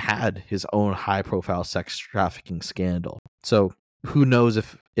Epstein had his own high-profile sex trafficking scandal. So who knows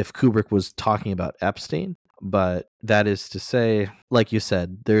if Kubrick was talking about Epstein, but that is to say, like you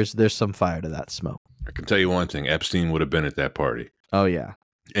said, there's some fire to that smoke. I can tell you one thing: Epstein would have been at that party. Oh yeah,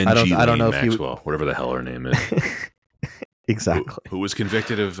 and I don't know Maxwell, whatever the hell her name is. Exactly. Who was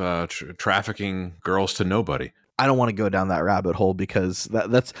convicted of trafficking girls to nobody. I don't want to go down that rabbit hole because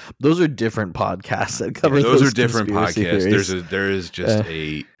those are different podcasts that cover those are different podcasts. Theories. There is just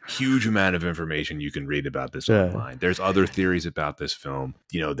a huge amount of information you can read about this online. There's other theories about this film,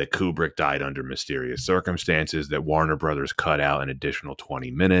 that Kubrick died under mysterious circumstances, that Warner Brothers cut out an additional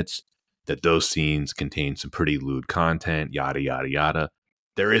 20 minutes, that those scenes contain some pretty lewd content, yada, yada, yada.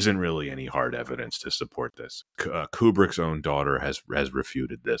 There isn't really any hard evidence to support this. Kubrick's own daughter has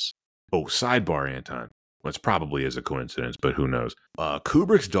refuted this. Oh, sidebar, Anton. Well, it probably is a coincidence, but who knows?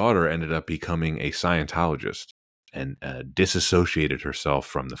 Kubrick's daughter ended up becoming a Scientologist and disassociated herself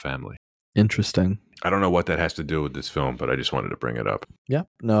from the family. Interesting. I don't know what that has to do with this film, but I just wanted to bring it up. Yeah.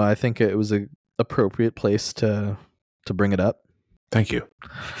 No, I think it was an appropriate place to bring it up. Thank you.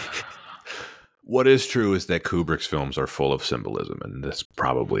 What is true is that Kubrick's films are full of symbolism, and this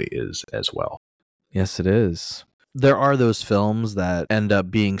probably is as well. Yes, it is. There are those films that end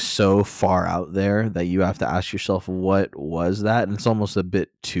up being so far out there that you have to ask yourself, what was that? And it's almost a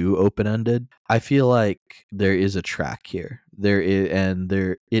bit too open-ended. I feel like there is a track here.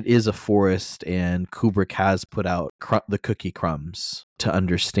 It is a forest, and Kubrick has put out the cookie crumbs to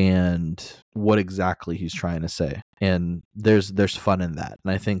understand what exactly he's trying to say. And there's fun in that.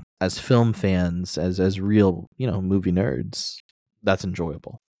 And I think as film fans, as real, movie nerds, that's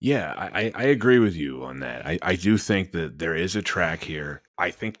enjoyable. Yeah, I agree with you on that. I do think that there is a track here.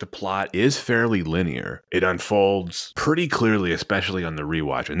 I think the plot is fairly linear. It unfolds pretty clearly, especially on the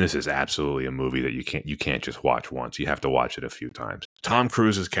rewatch. And this is absolutely a movie that you can't just watch once. You have to watch it a few times. Tom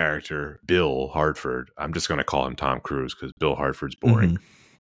Cruise's character, Bill Hartford, I'm just going to call him Tom Cruise because Bill Hartford's boring. Mm-hmm.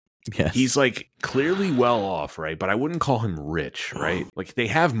 Yes. He's like clearly well off, right? But I wouldn't call him rich, right? Like they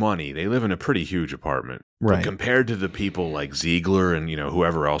have money. They live in a pretty huge apartment. Right. But compared to the people like Ziegler and,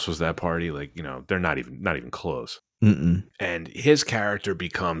 whoever else was that party, like, they're not even close. Mm-mm. And his character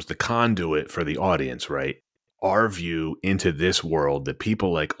becomes the conduit for the audience, right? Our view into this world that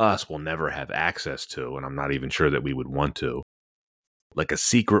people like us will never have access to. And I'm not even sure that we would want to. Like a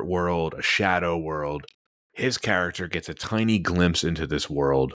secret world, a shadow world. His character gets a tiny glimpse into this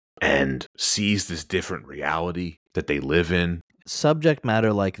world and sees this different reality that they live in. Subject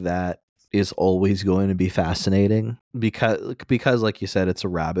matter like that is always going to be fascinating because like you said, it's a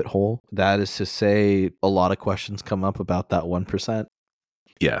rabbit hole. That is to say, a lot of questions come up about that 1%.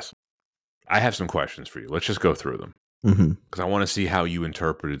 Yes. I have some questions for you. Let's just go through them. Because I want to see how you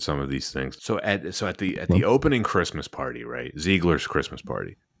interpreted some of these things. So at the opening Christmas party, right? Ziegler's Christmas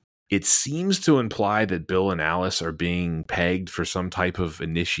party. It seems to imply that Bill and Alice are being pegged for some type of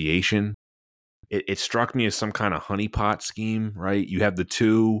initiation. It struck me as some kind of honeypot scheme, right? You have the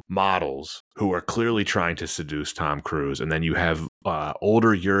two models who are clearly trying to seduce Tom Cruise, and then you have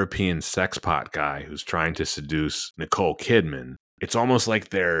older European sex pot guy who's trying to seduce Nicole Kidman. It's almost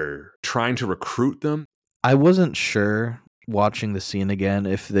like they're trying to recruit them. I wasn't sure watching the scene again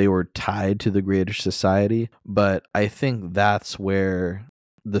if they were tied to the greater society, but I think that's where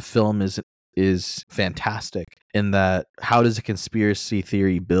the film is fantastic in that how does a conspiracy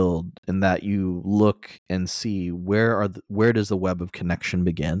theory build in that you look and see where does the web of connection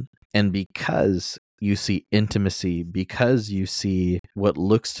begin, and because you see intimacy, because you see what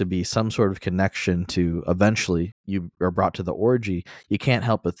looks to be some sort of connection to eventually you are brought to the orgy, you can't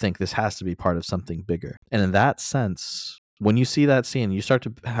help but think this has to be part of something bigger. And in that sense, when you see that scene, you start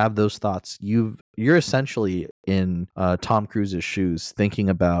to have those thoughts. You're essentially in Tom Cruise's shoes, thinking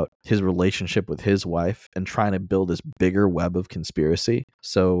about his relationship with his wife and trying to build this bigger web of conspiracy.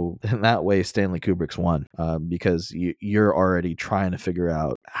 So in that way, Stanley Kubrick's won because you're already trying to figure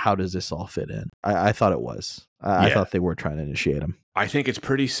out how does this all fit in. I thought it was. I thought they were trying to initiate him. I think it's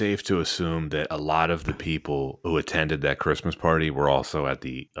pretty safe to assume that a lot of the people who attended that Christmas party were also at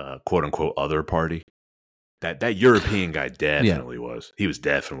the quote unquote other party. That European guy definitely was. He was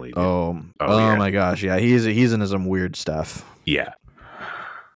definitely. Oh yeah. My gosh, yeah. He's into some weird stuff. Yeah.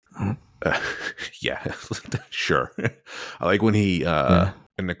 Yeah. Sure. I like when he and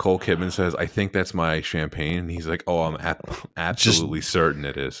Nicole Kidman says, "I think that's my champagne," and he's like, "Oh, I'm absolutely certain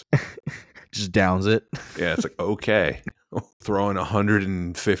it is." Just downs it. Yeah, it's like okay, throwing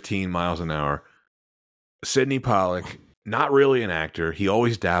 115 miles an hour. Sidney Pollack. Not really an actor. He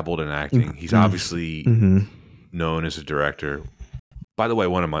always dabbled in acting. He's obviously known as a director. By the way,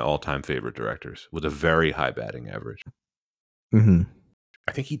 one of my all-time favorite directors with a very high batting average.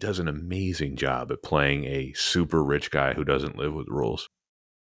 I think he does an amazing job at playing a super rich guy who doesn't live with rules.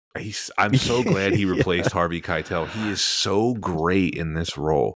 I'm so glad he replaced Harvey Keitel. He is so great in this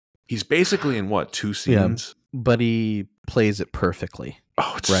role. He's basically in what, 2 scenes? Yeah, but he plays it perfectly.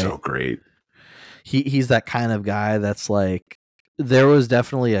 Oh, it's so great. He's that kind of guy that's like, there was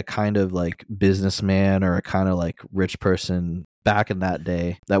definitely a kind of like businessman or a kind of like rich person back in that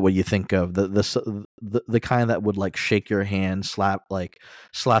day that what you think of the kind that would like shake your hand, slap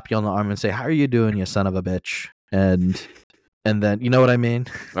you on the arm and say, "How are you doing, you son of a bitch?" and then you know what I mean?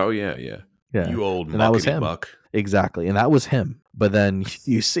 Oh yeah. You old and that was him. Muck. Exactly, and that was him. But then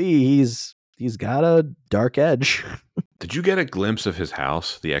you see he's got a dark edge. Did you get a glimpse of his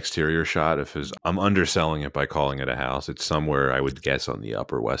house, the exterior shot of his... I'm underselling it by calling it a house. It's somewhere, I would guess, on the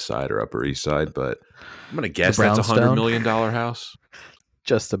Upper West Side or Upper East Side, but I'm going to guess that's a $100 million house.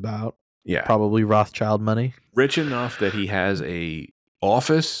 Just about. Yeah. Probably Rothschild money. Rich enough that he has a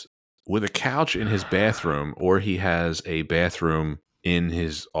office with a couch in his bathroom, or he has a bathroom in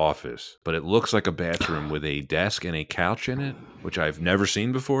his office, but it looks like a bathroom with a desk and a couch in it, which I've never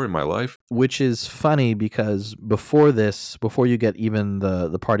seen before in my life. Which is funny because before you get even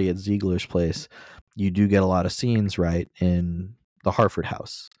the party at Ziegler's place, you do get a lot of scenes right in the Hartford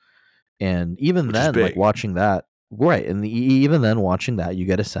house. And even then, like watching that, right, and even then watching that, you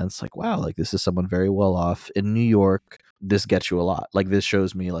get a sense like, wow, like this is someone very well off in New York. This gets you a lot. Like this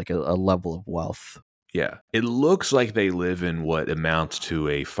shows me like a level of wealth. Yeah. It looks like they live in what amounts to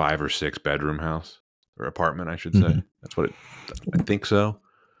a 5 or 6 bedroom house or apartment, I should say. That's what I think so.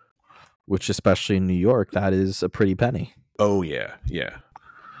 Which, especially in New York, that is a pretty penny. Oh, yeah. Yeah.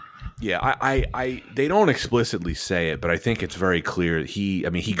 Yeah, they don't explicitly say it, but I think it's very clear.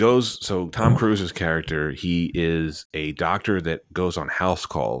 Tom Cruise's character, he is a doctor that goes on house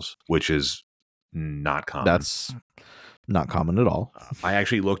calls, which is not common. That's not common at all. I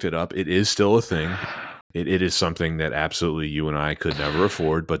actually looked it up. It is still a thing. It is something that absolutely you and I could never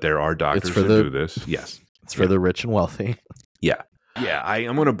afford, but there are doctors that do this. Yes. It's for the rich and wealthy. Yeah. Yeah,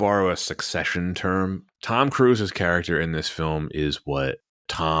 I'm going to borrow a Succession term. Tom Cruise's character in this film is what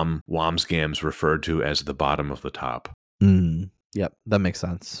Tom Wamsgams referred to as the bottom of the top. Yep, that makes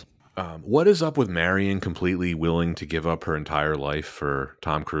sense. What is up with Marion completely willing to give up her entire life for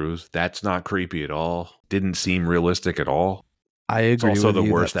Tom Cruise? That's not creepy at all. Didn't seem realistic at all. I agree. It's also the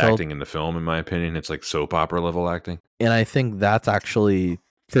worst acting in the film, in my opinion. It's like soap opera level acting. And I think that's actually,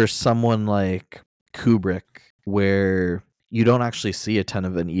 for someone like Kubrick, where you don't actually see a ton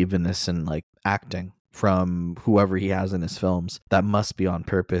of unevenness in like acting from whoever he has in his films. That must be on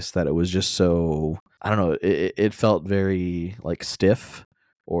purpose, that it was just so, I don't know, it felt very like stiff,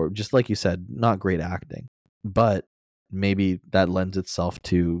 or just like you said, not great acting. But maybe that lends itself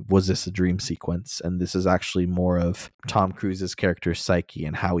to, was this a dream sequence? And this is actually more of Tom Cruise's character's psyche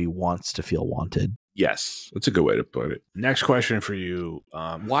and how he wants to feel wanted. Yes, that's a good way to put it. Next question for you.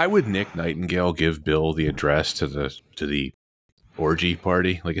 Why would Nick Nightingale give Bill the address to the orgy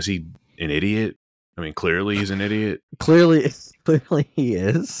party? Like, is he an idiot? I mean, clearly he's an idiot. Clearly he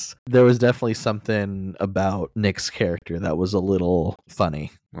is. There was definitely something about Nick's character that was a little funny.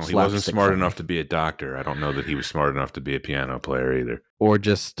 Well, he wasn't smart enough to be a doctor. I don't know that he was smart enough to be a piano player either. Or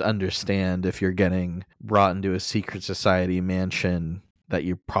just understand, if you're getting brought into a secret society mansion, that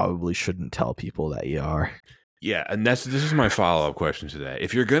you probably shouldn't tell people that you are. Yeah, and this is my follow-up question to that.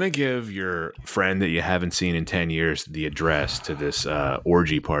 If you're going to give your friend that you haven't seen in 10 years the address to this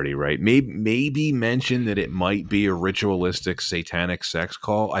orgy party, right, maybe mention that it might be a ritualistic satanic sex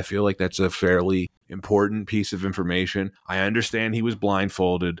call. I feel like that's a fairly important piece of information. I understand he was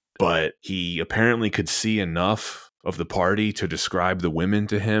blindfolded, but he apparently could see enough of the party to describe the women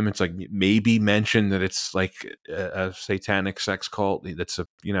to him. It's like, maybe mention that it's like a satanic sex cult. That's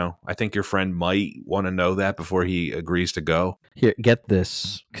I think your friend might want to know that before he agrees to go. Here, get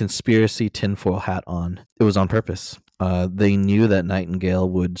this conspiracy tinfoil hat on. It was on purpose. They knew that Nightingale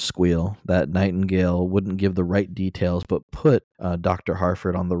would squeal, that Nightingale wouldn't give the right details, but put Dr.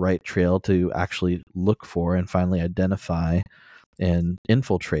 Harford on the right trail to actually look for and finally identify and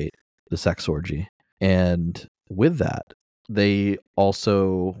infiltrate the sex orgy. And with that, they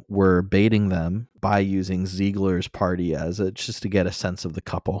also were baiting them by using Ziegler's party just to get a sense of the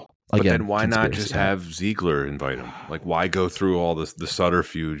couple. But then why not just have Ziegler invite him? Like, why go through all the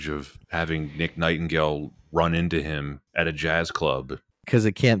subterfuge of having Nick Nightingale run into him at a jazz club? Because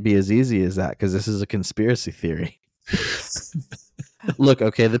it can't be as easy as that, because this is a conspiracy theory. Look,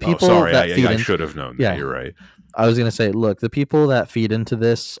 okay, the people I should have known that. You're right. I was going to say, look, the people that feed into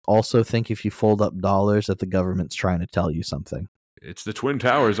this also think if you fold up dollars that the government's trying to tell you something. It's the Twin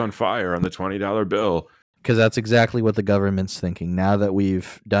Towers on fire on the $20 bill. Because that's exactly what the government's thinking. Now that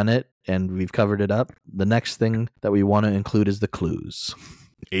we've done it and we've covered it up, the next thing that we want to include is the clues.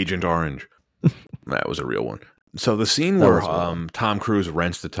 Agent Orange. That was a real one. So the scene where Tom Cruise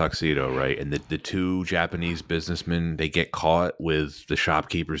rents the tuxedo, right, and the two Japanese businessmen, they get caught with the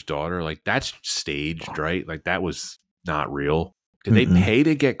shopkeeper's daughter, like, that's staged, right? Like, that was not real. Did they pay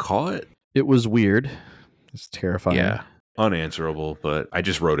to get caught? It was weird. It's terrifying. Yeah, unanswerable, but I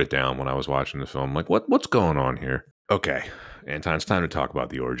just wrote it down when I was watching the film. Like, what's going on here? Okay, Anton, it's time to talk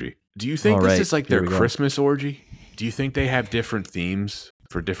about the orgy. Do you think this is like their Christmas orgy? Do you think they have different themes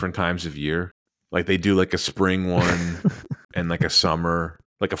for different times of year? Like, they do like a spring one and like a summer,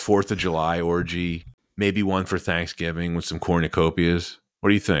 like a 4th of July orgy, maybe one for Thanksgiving with some cornucopias. What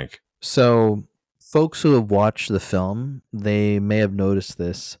do you think? So folks who have watched the film, they may have noticed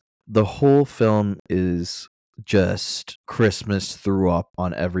this. The whole film is just Christmas threw up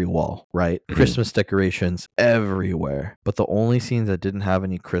on every wall, right? Mm-hmm. Christmas decorations everywhere. But the only scenes that didn't have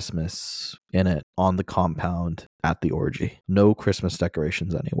any Christmas in it on the compound at the orgy. No Christmas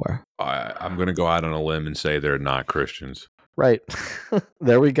decorations anywhere. I'm going to go out on a limb and say they're not Christians. Right.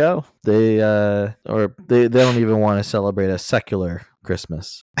 There we go. They don't even want to celebrate a secular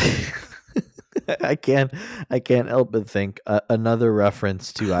Christmas. I can't help but think another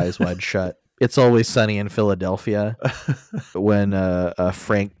reference to Eyes Wide Shut. It's Always Sunny in Philadelphia when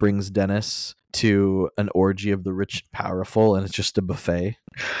Frank brings Dennis to an orgy of the rich and powerful, and it's just a buffet.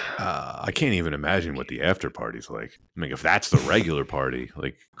 I can't even imagine what the after party's like. I mean, if that's the regular party,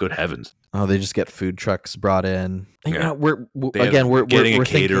 like, good heavens. Oh, they just get food trucks brought in. Yeah. We're getting a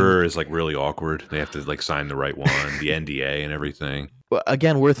caterer is like really awkward. They have to like sign the right one, the NDA and everything.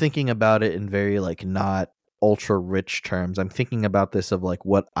 again, we're thinking about it in very like not ultra rich terms. I'm thinking about this of like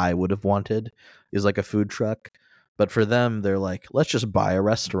what I would have wanted is like a food truck, but for them, they're like, let's just buy a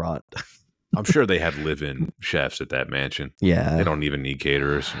restaurant. I'm sure they have live-in chefs at that mansion. Yeah, They don't even need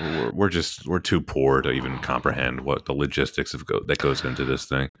caterers. We're too poor to even comprehend what the logistics that goes into this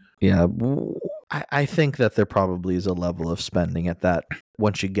thing. yeah. I think that there probably is a level of spending at that.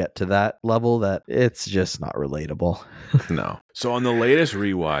 Once you get to that level, that it's just not relatable. No. So on the latest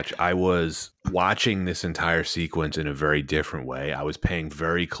rewatch, I was watching this entire sequence in a very different way. I was paying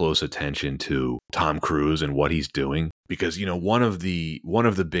very close attention to Tom Cruise and what he's doing because, you know, one of the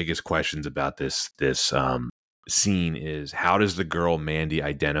biggest questions about this scene is how does the girl Mandy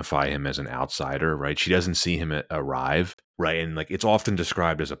identify him as an outsider, right? She doesn't see him arrive, right? And like it's often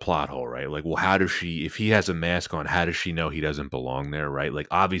described as a plot hole, right? Like, well, how does she, if he has a mask on, how does she know he doesn't belong there, right? Like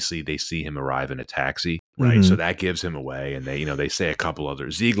obviously they see him arrive in a taxi, right? Mhm. So that gives him away, and they, you know, they say a couple other,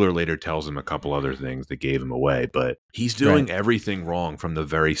 Ziegler later tells him a couple other things that gave him away, but he's doing everything wrong from the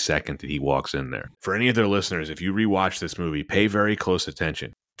very second that he walks in there. For any of their listeners, if you rewatch this movie, pay very close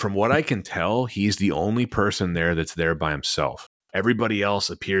attention. From what I can tell, he's the only person there that's there by himself. Everybody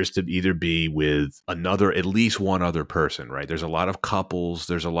else appears to either be with at least one other person, right? There's a lot of couples,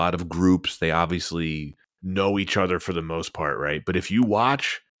 there's a lot of groups. They obviously know each other for the most part, right? But if you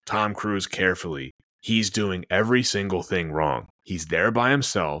watch Tom Cruise carefully, he's doing every single thing wrong. He's there by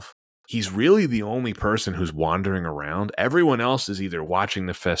himself. He's really the only person who's wandering around. Everyone else is either watching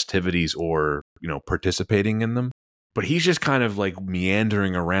the festivities or, you know, participating in them. But he's just kind of like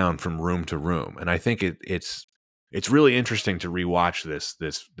meandering around from room to room. And I think it's really interesting to rewatch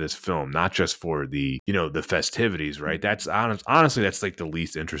this film, not just for the, you know, the festivities, right? That's honestly, that's like the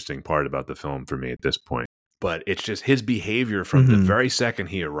least interesting part about the film for me at this point. But it's just his behavior from the very second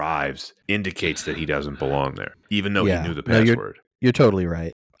he arrives indicates that he doesn't belong there, even though he knew the password. You're totally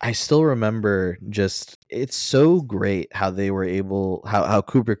right. I still remember just, it's so great how they were able, how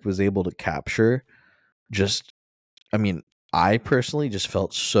Kubrick was able to capture just, I mean, I personally just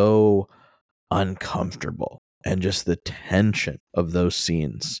felt so uncomfortable and just the tension of those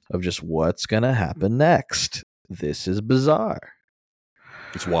scenes of just what's going to happen next. This is bizarre.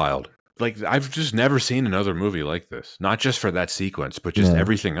 It's wild. Like I've just never seen another movie like this, not just for that sequence, but just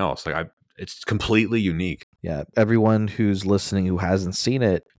everything else. Like it's completely unique. Yeah. Everyone who's listening who hasn't seen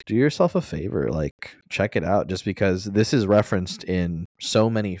it, do yourself a favor, like check it out, just because this is referenced in so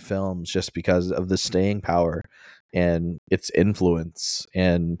many films just because of the staying power and its influence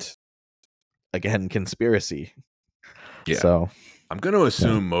and, again, conspiracy. Yeah. So I'm going to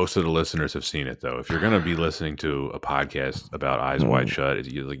assume most of the listeners have seen it, though. If you're going to be listening to a podcast about Eyes Wide Shut,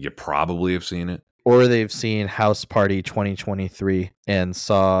 you probably have seen it. Or they've seen House Party 2023 and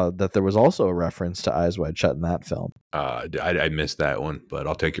saw that there was also a reference to Eyes Wide Shut in that film. I missed that one, but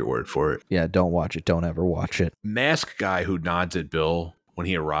I'll take your word for it. Yeah, don't watch it. Don't ever watch it. Mask guy who nods at Bill when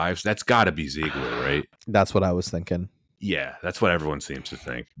he arrives, that's got to be Ziegler, right? That's what I was thinking. Yeah, that's what everyone seems to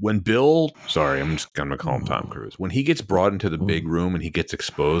think. When Bill, I'm going to call him Tom Cruise. When he gets brought into the big room and he gets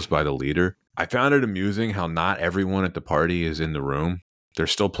exposed by the leader, I found it amusing how not everyone at the party is in the room.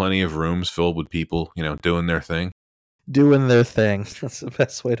 There's still plenty of rooms filled with people, you know, doing their thing. Doing their thing. That's the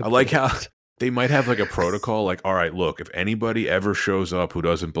best way to put it. I like how they might have like a protocol, like, all right, look, if anybody ever shows up who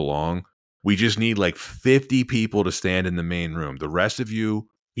doesn't belong, we just need like 50 people to stand in the main room. The rest of you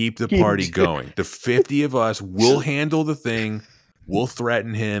keep the party going. The 50 of us will handle the thing. We'll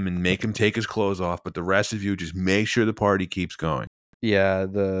threaten him and make him take his clothes off, but the rest of you just make sure the party keeps going.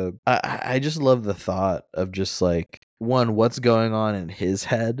 Yeah, I just love the thought of just like, one, what's going on in his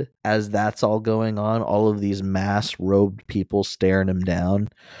head as that's all going on, all of these mass robed people staring him down.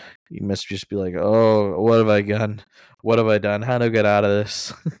 You must just be like, oh, what have I done? What have I done? How do I get out of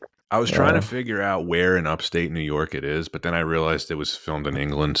this? I was trying to figure out where in upstate New York it is, but then I realized it was filmed in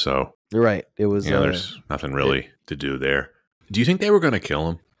England, so you're right. It was. There's nothing really to do there. Do you think they were going to kill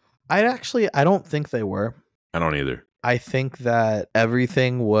him? I don't think they were. I don't either. I think that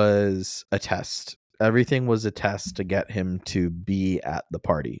everything was a test. Everything was a test to get him to be at the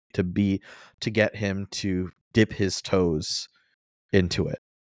party, to get him to dip his toes into it.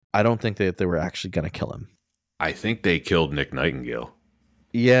 I don't think that they were actually going to kill him. I think they killed Nick Nightingale.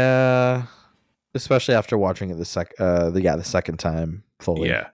 Yeah, especially after watching it the second time fully.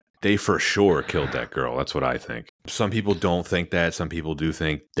 Yeah, they for sure killed that girl. That's what I think. Some people don't think that. Some people do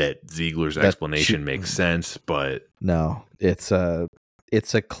think that Ziegler's explanation makes sense, but no, it's a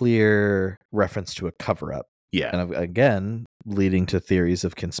clear reference to a cover-up. Yeah, and again, leading to theories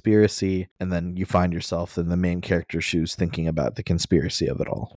of conspiracy, and then you find yourself in the main character's shoes thinking about the conspiracy of it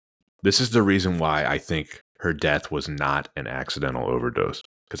all. This is the reason why I think her death was not an accidental overdose.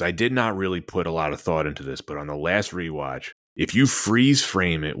 Because I did not really put a lot of thought into this, but on the last rewatch, if you freeze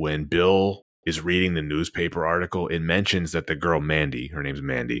frame it when Bill is reading the newspaper article, it mentions that the girl Mandy, her name's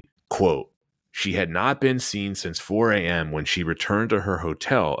Mandy, quote, she had not been seen since 4 a.m. when she returned to her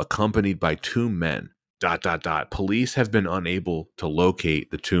hotel accompanied by 2 men. ... Police have been unable to locate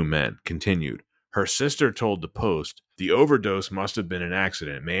the 2 men. Continued. Her sister told the Post, the overdose must have been an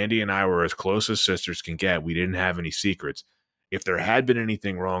accident. Mandy and I were as close as sisters can get. We didn't have any secrets. If there had been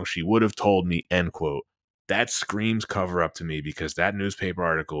anything wrong, she would have told me, end quote. That screams cover up to me because that newspaper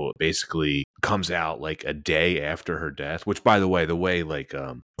article basically comes out like a day after her death, which, by the way like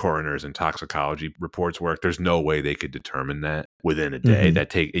coroners and toxicology reports work, there's no way they could determine that within a day.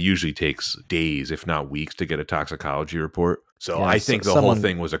 It usually takes days, if not weeks, to get a toxicology report. So yeah, I think the whole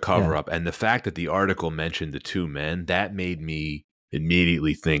thing was a cover up. And the fact that the article mentioned the 2 men, that made me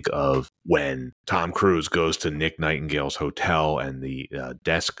immediately think of when Tom Cruise goes to Nick Nightingale's hotel and the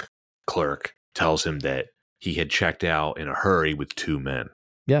desk clerk tells him that he had checked out in a hurry with 2 men.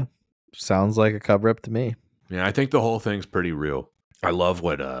 Yeah. Sounds like a cover up to me. Yeah, I think the whole thing's pretty real. I love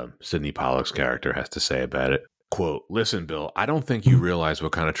what Sidney Pollack's character has to say about it. Quote, listen, Bill, I don't think you realize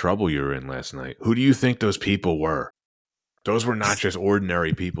what kind of trouble you were in last night. Who do you think those people were? Those were not just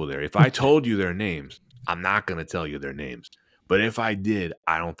ordinary people there. If I told you their names, I'm not going to tell you their names. But if I did,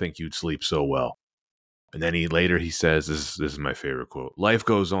 I don't think you'd sleep so well. And then he says, this is my favorite quote, life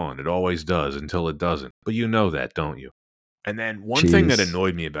goes on. It always does until it doesn't. But you know that, don't you? And then one thing that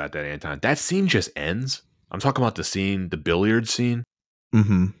annoyed me about that, Anton, that scene just ends. I'm talking about the scene, the billiard scene.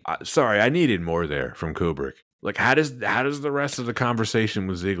 Mm-hmm. Sorry, I needed more there from Kubrick. Like, how does the rest of the conversation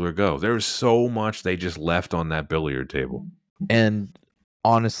with Ziegler go? There was so much they just left on that billiard table. And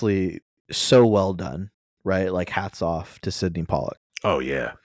honestly, so well done, right? Like, hats off to Sidney Pollack. Oh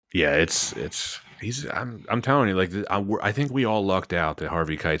yeah, yeah. I'm telling you, like, I think we all lucked out that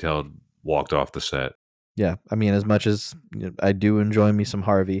Harvey Keitel walked off the set. Yeah, I mean, as much as I do enjoy me some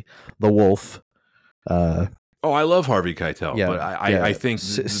Harvey, the Wolf. I love Harvey Keitel, but I think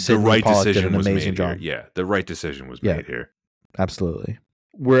the right decision was made here. Yeah, the right decision was made here. Absolutely.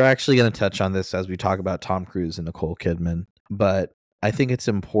 We're actually going to touch on this as we talk about Tom Cruise and Nicole Kidman, but I think it's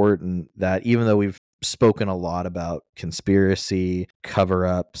important that even though we've spoken a lot about conspiracy,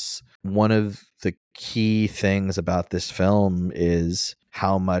 cover-ups, one of the key things about this film is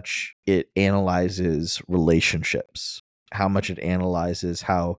how much it analyzes relationships, how much it analyzes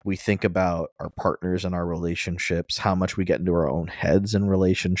how we think about our partners and our relationships, how much we get into our own heads in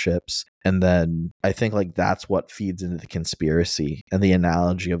relationships. And then I think like that's what feeds into the conspiracy, and the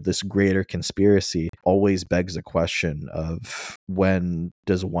analogy of this greater conspiracy always begs the question of, when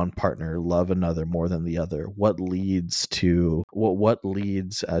does one partner love another more than the other? What leads to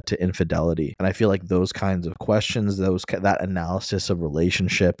infidelity? And I feel like those kinds of questions, that analysis of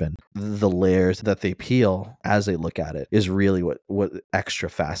relationship and the layers that they peel as they look at it is really what extra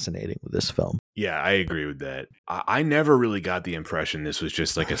fascinating with this film. Yeah, I agree with that. I never really got the impression this was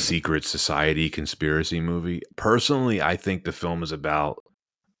just like a secret society conspiracy movie. Personally, I think the film is about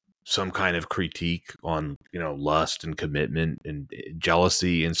some kind of critique on, lust and commitment and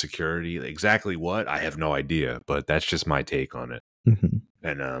jealousy, insecurity. Exactly what? I have no idea, but that's just my take on it. Mm-hmm.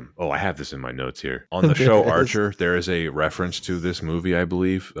 And, I have this in my notes here. On the show Archer, there is a reference to this movie, I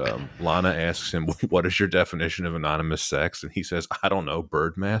believe. Lana asks him, what is your definition of anonymous sex? And he says, I don't know,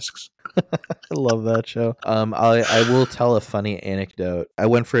 bird masks. I love that show. I will tell a funny anecdote. I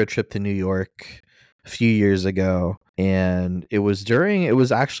went for a trip to New York a few years ago, and it was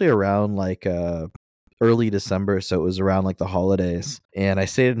actually around like early December, so it was around like the holidays, and I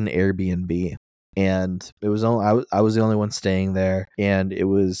stayed at an Airbnb. And it was I was the only one staying there, and it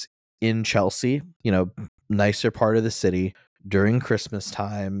was in Chelsea, nicer part of the city during Christmas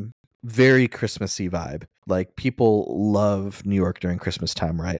time. Very Christmassy vibe. Like, people love New York during Christmas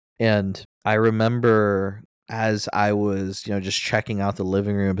time, right? And I remember as I was, just checking out the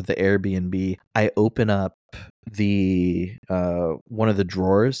living room at the Airbnb, I open up the one of the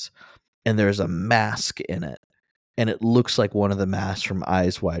drawers, and there's a mask in it, and it looks like one of the masks from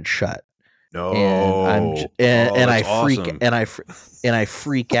Eyes Wide Shut. No, and I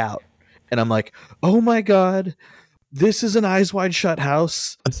freak out, and I'm like, oh my God, this is an Eyes Wide Shut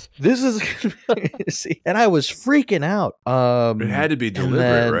house. This is, and I was freaking out. It had to be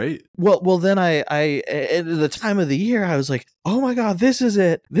deliberate, right? Well, then I at the time of the year, I was like, oh my God, this is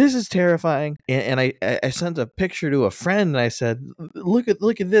it. This is terrifying. And I sent a picture to a friend, and I said, look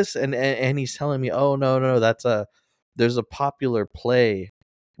at this, and he's telling me, oh no, there's a popular play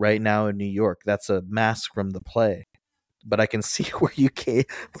right now in New York. That's a mask from the play, but I can see where you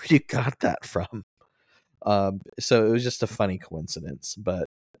got that from. So it was just a funny coincidence, but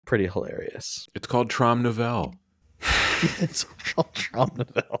pretty hilarious. It's called Trom Nouvelle. It's called Trom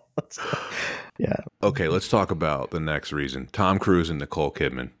Nouvelle. Yeah. Okay, let's talk about the next reason. Tom Cruise and Nicole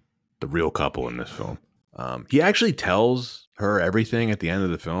Kidman, the real couple in this film. He actually tells her everything at the end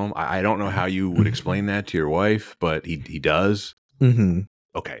of the film. I don't know how you would explain that to your wife, but he does. Mm-hmm.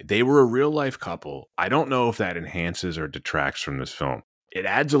 Okay, they were a real life couple. I don't know if that enhances or detracts from this film. It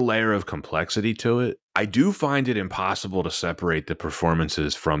adds a layer of complexity to it. I do find it impossible to separate the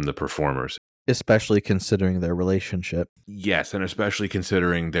performances from the performers. Especially considering their relationship. Yes, and especially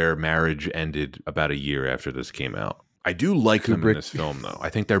considering their marriage ended about a year after this came out. I do like them in this film, though. I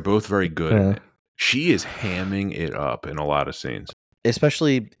think they're both very good in it. She is hamming it up in a lot of scenes.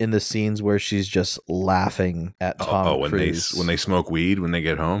 Especially in the scenes where she's just laughing at Tom Cruise. When they smoke weed when they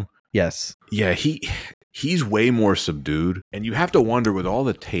get home? Yes. Yeah, he's way more subdued. And you have to wonder, with all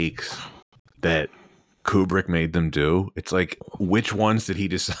the takes that Kubrick made them do, it's like, which ones did he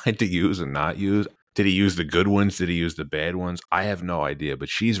decide to use and not use? Did he use the good ones? Did he use the bad ones? I have no idea, but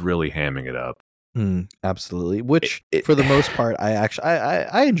she's really hamming it up. Absolutely. Which, for the most part,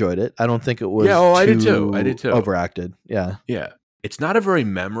 I enjoyed it. I don't think it was I did too. Overacted. Yeah. Yeah. It's not a very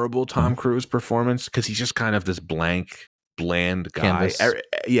memorable Tom Cruise performance because he's just kind of this bland guy.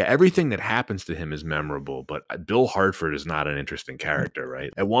 Everything that happens to him is memorable, but Bill Hartford is not an interesting character,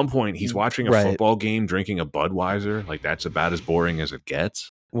 right? At one point, he's watching a football game, drinking a Budweiser. Like, that's about as boring as it gets.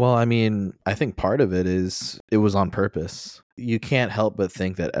 Well, I mean, I think part of it is it was on purpose. You can't help but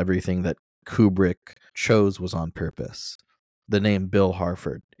think that everything that Kubrick chose was on purpose. The name Bill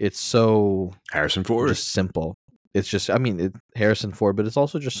Hartford. It's so Harrison Ford. Just simple. It's just, I mean, it's Harrison Ford, but it's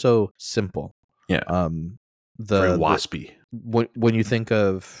also just so simple. Yeah. Very waspy. When you think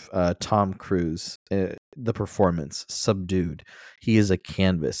of Tom Cruise, the performance, subdued. He is a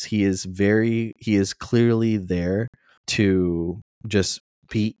canvas. He is clearly there to just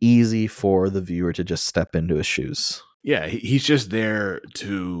be easy for the viewer to just step into his shoes. Yeah, he's just there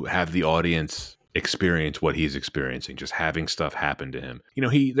to have the audience experience what he's experiencing, just having stuff happen to him. You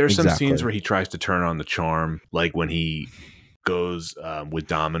know, there's some scenes where he tries to turn on the charm, like when he goes with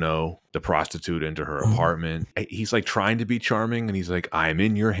Domino, the prostitute, into her apartment. He's like trying to be charming, and he's like, "I'm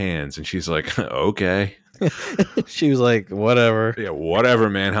in your hands," and she's like, "Okay." She was like, "Whatever." Yeah, whatever,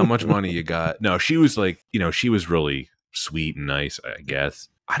 man. How much money you got? No, she was like, she was really sweet and nice, I guess.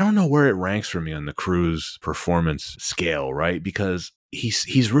 I don't know where it ranks for me on the Cruise performance scale, right? Because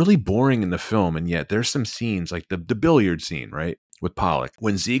he's really boring in the film, and yet there's some scenes like the billiard scene, right? With Pollock.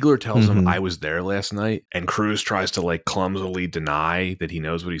 When Ziegler tells him, "I was there last night," and Cruise tries to like clumsily deny that he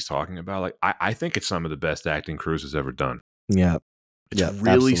knows what he's talking about. Like, I think it's some of the best acting Cruise has ever done. Yeah. It's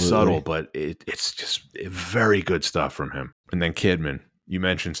really subtle, but it's just very good stuff from him. And then Kidman, you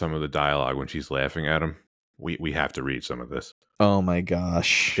mentioned some of the dialogue when she's laughing at him. We have to read some of this. Oh my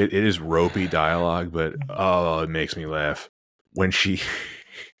gosh. It is ropey dialogue, but it makes me laugh. When she's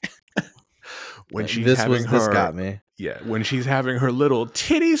this got me. Yeah, when she's having her little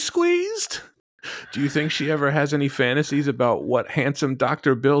titty squeezed. Do you think she ever has any fantasies about what handsome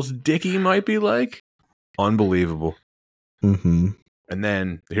Dr. Bill's dickie might be like? Unbelievable. Mm-hmm. And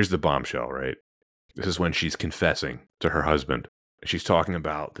then here's the bombshell, right? This is when she's confessing to her husband. She's talking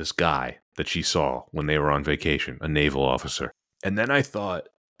about this guy that she saw when they were on vacation, a naval officer. And then I thought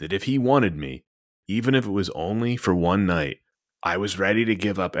that if he wanted me, even if it was only for one night, I was ready to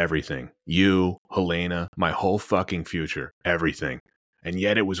give up everything. You, Helena, my whole fucking future, everything. And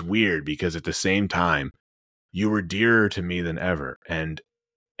yet it was weird because at the same time, you were dearer to me than ever. And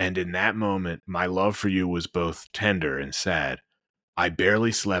in that moment, my love for you was both tender and sad. I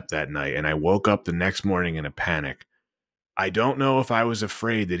barely slept that night, and I woke up the next morning in a panic. I don't know if I was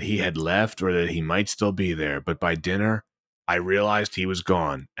afraid that he had left or that he might still be there, but by dinner, I realized he was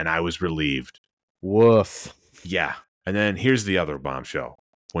gone, and I was relieved. Woof. Yeah. And then here's the other bombshell,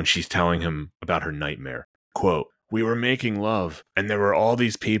 when she's telling him about her nightmare. Quote, "We were making love, and there were all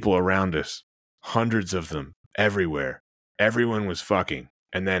these people around us, hundreds of them, everywhere. Everyone was fucking.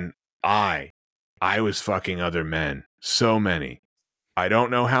 And then I was fucking other men, so many. I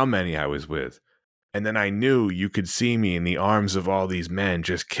don't know how many I was with. And then I knew you could see me in the arms of all these men,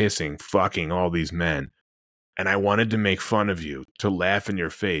 just kissing, fucking all these men. And I wanted to make fun of you, to laugh in your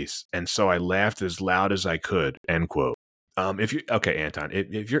face, and so I laughed as loud as I could." End quote. Anton,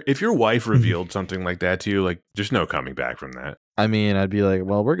 if your wife revealed something like that to you, like, there's no coming back from that. I mean, I'd be like,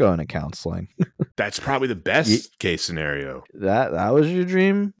 well, we're going to counseling. That's probably the best case scenario. That was your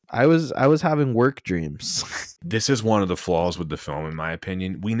dream? I was having work dreams. This is one of the flaws with the film, in my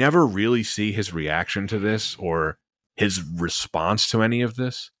opinion. We never really see his reaction to this or his response to any of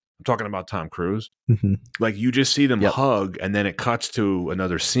this. I'm talking about Tom Cruise. Mm-hmm. Like, you just see them Yep. hug, and then it cuts to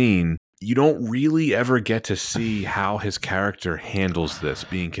another scene. You don't really ever get to see how his character handles this,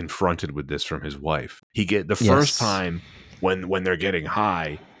 being confronted with this from his wife. The first time when they're getting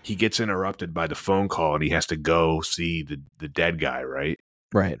high, he gets interrupted by the phone call, and he has to go see the dead guy, right?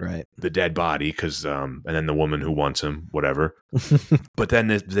 Right. The dead body, because and then the woman who wants him, whatever. But then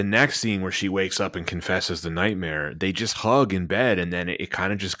the next scene where she wakes up and confesses the nightmare, they just hug in bed, and then it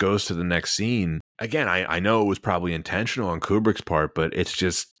kind of just goes to the next scene. Again, I know it was probably intentional on Kubrick's part, but it's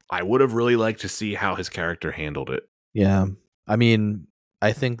just, I would have really liked to see how his character handled it. Yeah. I mean,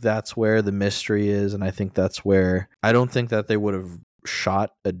 I think that's where the mystery is, and I think that's where I don't think that they would have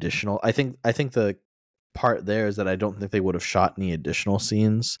shot additional. I think the part there is that I don't think they would have shot any additional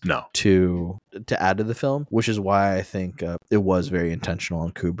scenes to add to the film, which is why I think it was very intentional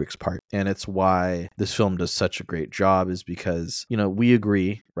on Kubrick's part. And it's why this film does such a great job, is because, you know, we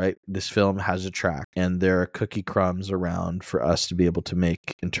agree, right? This film has a track, and there are cookie crumbs around for us to be able to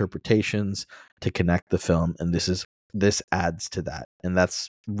make interpretations to connect the film, and this adds to that. And that's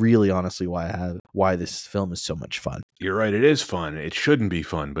really honestly why this film is so much fun. You're right, it is fun. It shouldn't be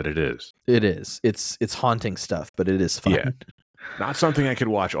fun, but it is. It is. It's haunting stuff, but it is fun. Yeah. Not something I could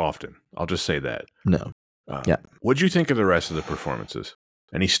watch often. I'll just say that. No. Yeah. What'd you think of the rest of the performances?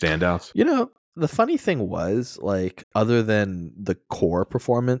 Any standouts? You know, the funny thing was, like, other than the core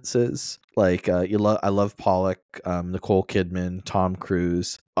performances, like I love Pollock, Nicole Kidman, Tom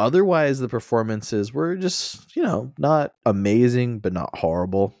Cruise. Otherwise, the performances were just, you know, not amazing, but not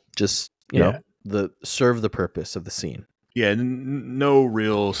horrible. Just, you know, serve the purpose of the scene. Yeah, no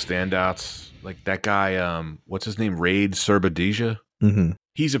real standouts. Like that guy, what's his name? Raid Serbadija. Mm-hmm.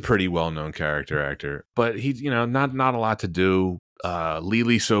 He's a pretty well-known character actor, but he's, you know, not a lot to do.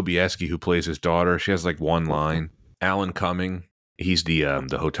 Lily Sobieski, who plays his daughter, she has like one line. Alan Cumming, he's the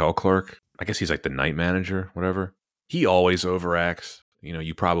hotel clerk. I guess he's like the night manager, whatever. He always overacts. You know,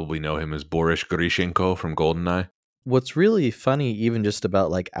 you probably know him as Boris Grishenko from GoldenEye. What's really funny, even just about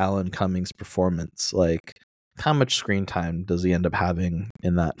like Alan Cumming's performance, like how much screen time does he end up having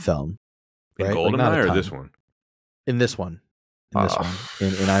in that film? In right? GoldenEye, like or this one? In this one.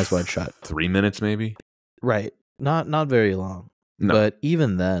 In Eyes Wide Shut. 3 minutes maybe? Right. Not very long. No. But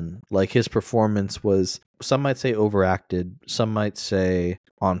even then, like, his performance was, some might say overacted, some might say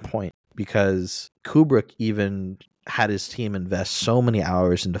on point, because Kubrick even had his team invest so many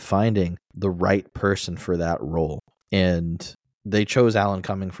hours into finding the right person for that role. And they chose Alan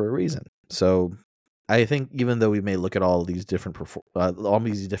Cumming for a reason. So I think even though we may look at all these different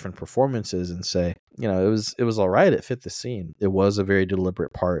performances and say, you know, it was all right, it fit the scene. It was a very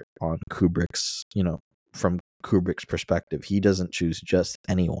deliberate part on Kubrick's, you know, from Kubrick's perspective. He doesn't choose just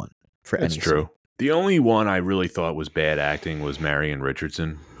anyone for any scene. That's true. The only one I really thought was bad acting was Marion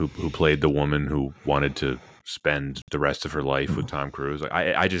Richardson, who played the woman who wanted to spend the rest of her life with Tom Cruise.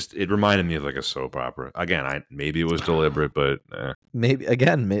 I just, it reminded me of like a soap opera. Again, maybe it was deliberate, but maybe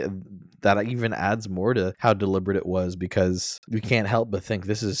that even adds more to how deliberate it was, because we can't help but think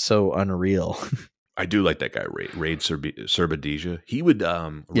this is so unreal. I do like that guy, Raid Serbadija. He would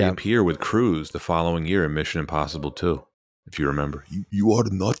reappear with Cruise the following year in Mission Impossible 2, if you remember. You are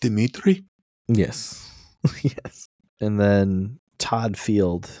not Dimitri? Yes. Yes. And then Todd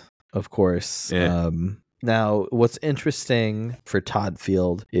Field, of course. Yeah. Now, what's interesting for Todd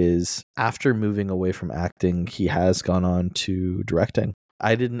Field is after moving away from acting, he has gone on to directing.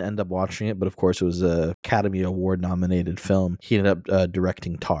 I didn't end up watching it, but of course it was a Academy Award nominated film. He ended up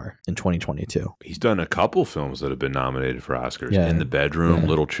directing Tar in 2022. He's done a couple films that have been nominated for Oscars. In the Bedroom,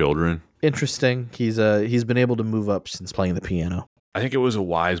 Little Children. Interesting. He's been able to move up since playing the piano. I think it was a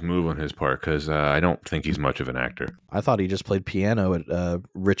wise move on his part, because I don't think he's much of an actor. I thought he just played piano at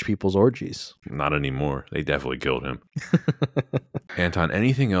rich people's orgies. Not anymore. They definitely killed him. Anton,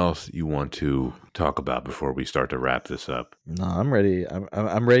 anything else you want to talk about before we start to wrap this up? No, I'm ready.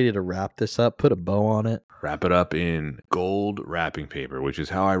 I'm ready to wrap this up. Put a bow on it. Wrap it up in gold wrapping paper, which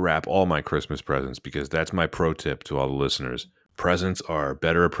is how I wrap all my Christmas presents, because that's my pro tip to all the listeners. Presents are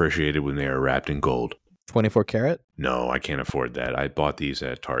better appreciated when they are wrapped in gold. 24 karat? No, I can't afford that. I bought these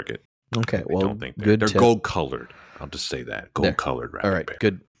at Target. Okay, well, don't think they're gold colored. I'll just say that. Gold colored wrapping paper.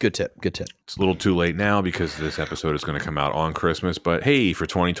 All right, good tip. It's a little too late now because this episode is going to come out on Christmas, but hey, for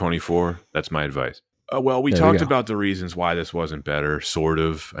 2024, that's my advice. Well, we talked about the reasons why this wasn't better, sort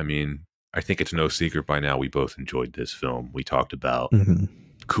of. I mean, I think it's no secret by now we both enjoyed this film. We talked about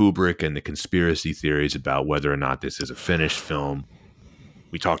Kubrick and the conspiracy theories about whether or not this is a finished film.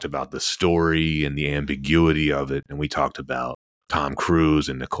 We talked about the story and the ambiguity of it, and we talked about Tom Cruise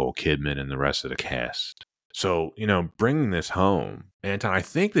and Nicole Kidman and the rest of the cast. So, bringing this home, Anton, I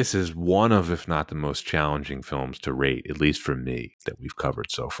think this is one of, if not the most challenging films to rate, at least for me, that we've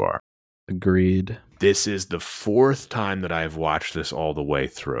covered so far. Agreed. This is the fourth time that I've watched this all the way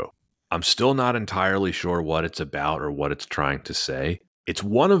through. I'm still not entirely sure what it's about or what it's trying to say. It's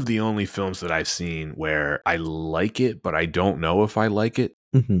one of the only films that I've seen where I like it, but I don't know if I like it.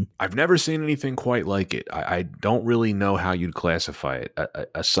 Mm-hmm. I've never seen anything quite like it. I don't really know how you'd classify it.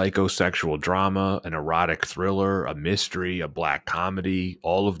 A psychosexual drama, an erotic thriller, a mystery, a black comedy,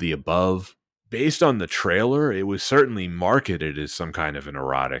 all of the above. Based on the trailer, it was certainly marketed as some kind of an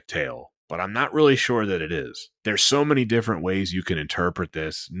erotic tale, but I'm not really sure that it is. There's so many different ways you can interpret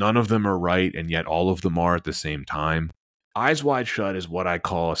this. None of them are right, and yet all of them are at the same time. Eyes Wide Shut is what I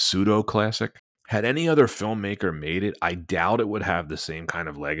call a pseudo-classic. Had any other filmmaker made it, I doubt it would have the same kind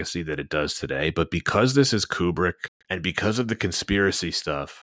of legacy that it does today, but because this is Kubrick, and because of the conspiracy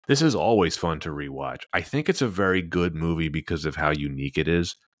stuff, this is always fun to rewatch. I think it's a very good movie because of how unique it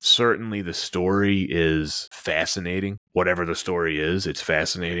is. Certainly the story is fascinating. Whatever the story is, it's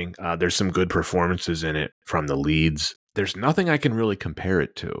fascinating. There's some good performances in it from the leads. There's nothing I can really compare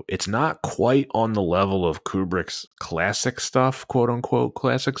it to. It's not quite on the level of Kubrick's classic stuff, quote unquote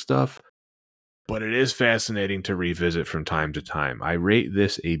classic stuff, but it is fascinating to revisit from time to time. I rate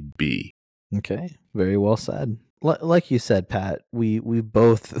this a B. Okay, very well said. Like you said, Pat, we've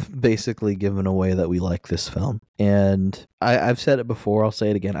both basically given away that we like this film. And I've said it before, I'll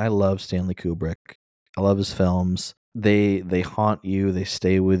say it again. I love Stanley Kubrick. I love his films. They haunt you, they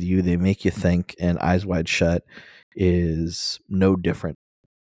stay with you, they make you think, and Eyes Wide Shut is no different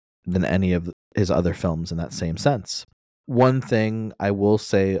than any of his other films in that same sense. One thing I will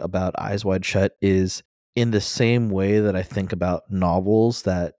say about Eyes Wide Shut is, in the same way that I think about novels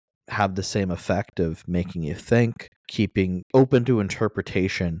that have the same effect of making you think, keeping open to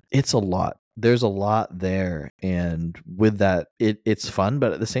interpretation, it's a lot. There's a lot there, and with that, it's fun,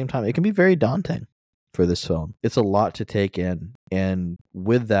 but at the same time, it can be very daunting for this film. It's a lot to take in, and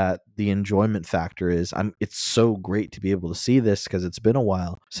with that, the enjoyment factor is it's so great to be able to see this, because it's been a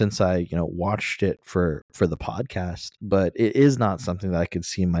while since I watched it for the podcast, but it is not something that I could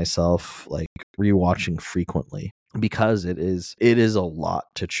see myself like rewatching frequently, because it is a lot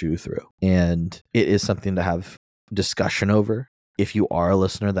to chew through, and it is something to have discussion over. If you are a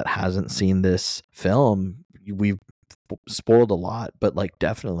listener that hasn't seen this film, we've spoiled a lot, but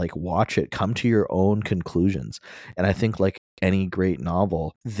definitely watch it, come to your own conclusions. And I think like any great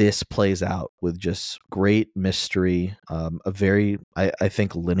novel, this plays out with just great mystery, a very I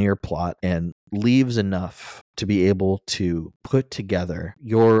think linear plot, and leaves enough to be able to put together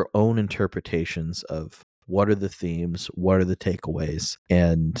your own interpretations of what are the themes, what are the takeaways,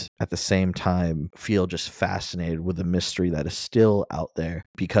 and at the same time feel just fascinated with the mystery that is still out there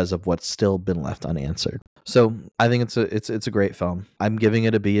because of what's still been left unanswered. So I think it's a great film. I'm giving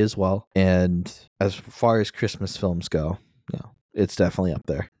it a B as well. And as far as Christmas films go, it's definitely up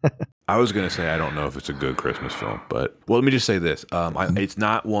there. I was going to say, I don't know if it's a good Christmas film, but let me just say this. It's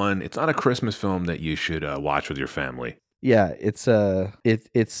not a Christmas film that you should watch with your family. Yeah,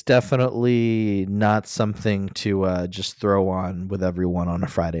 it's definitely not something to just throw on with everyone on a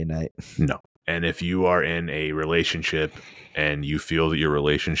Friday night. No. And if you are in a relationship and you feel that your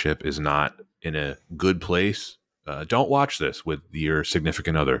relationship is not in a good place, don't watch this with your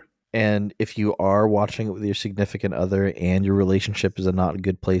significant other. And if you are watching it with your significant other and your relationship is in not a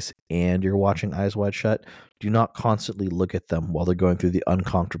good place and you're watching Eyes Wide Shut, do not constantly look at them while they're going through the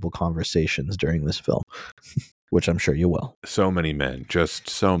uncomfortable conversations during this film. Which I'm sure you will. So many men. Just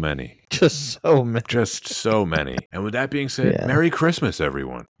so many. Just so many. Just so many. And with that being said, Merry Christmas,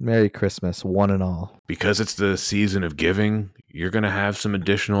 everyone. Merry Christmas, one and all. Because it's the season of giving, you're going to have some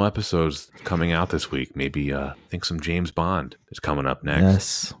additional episodes coming out this week. Maybe, I think some James Bond is coming up next.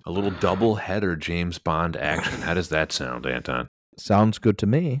 Yes. A little double-header James Bond action. How does that sound, Anton? Sounds good to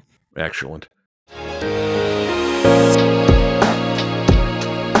me. Excellent.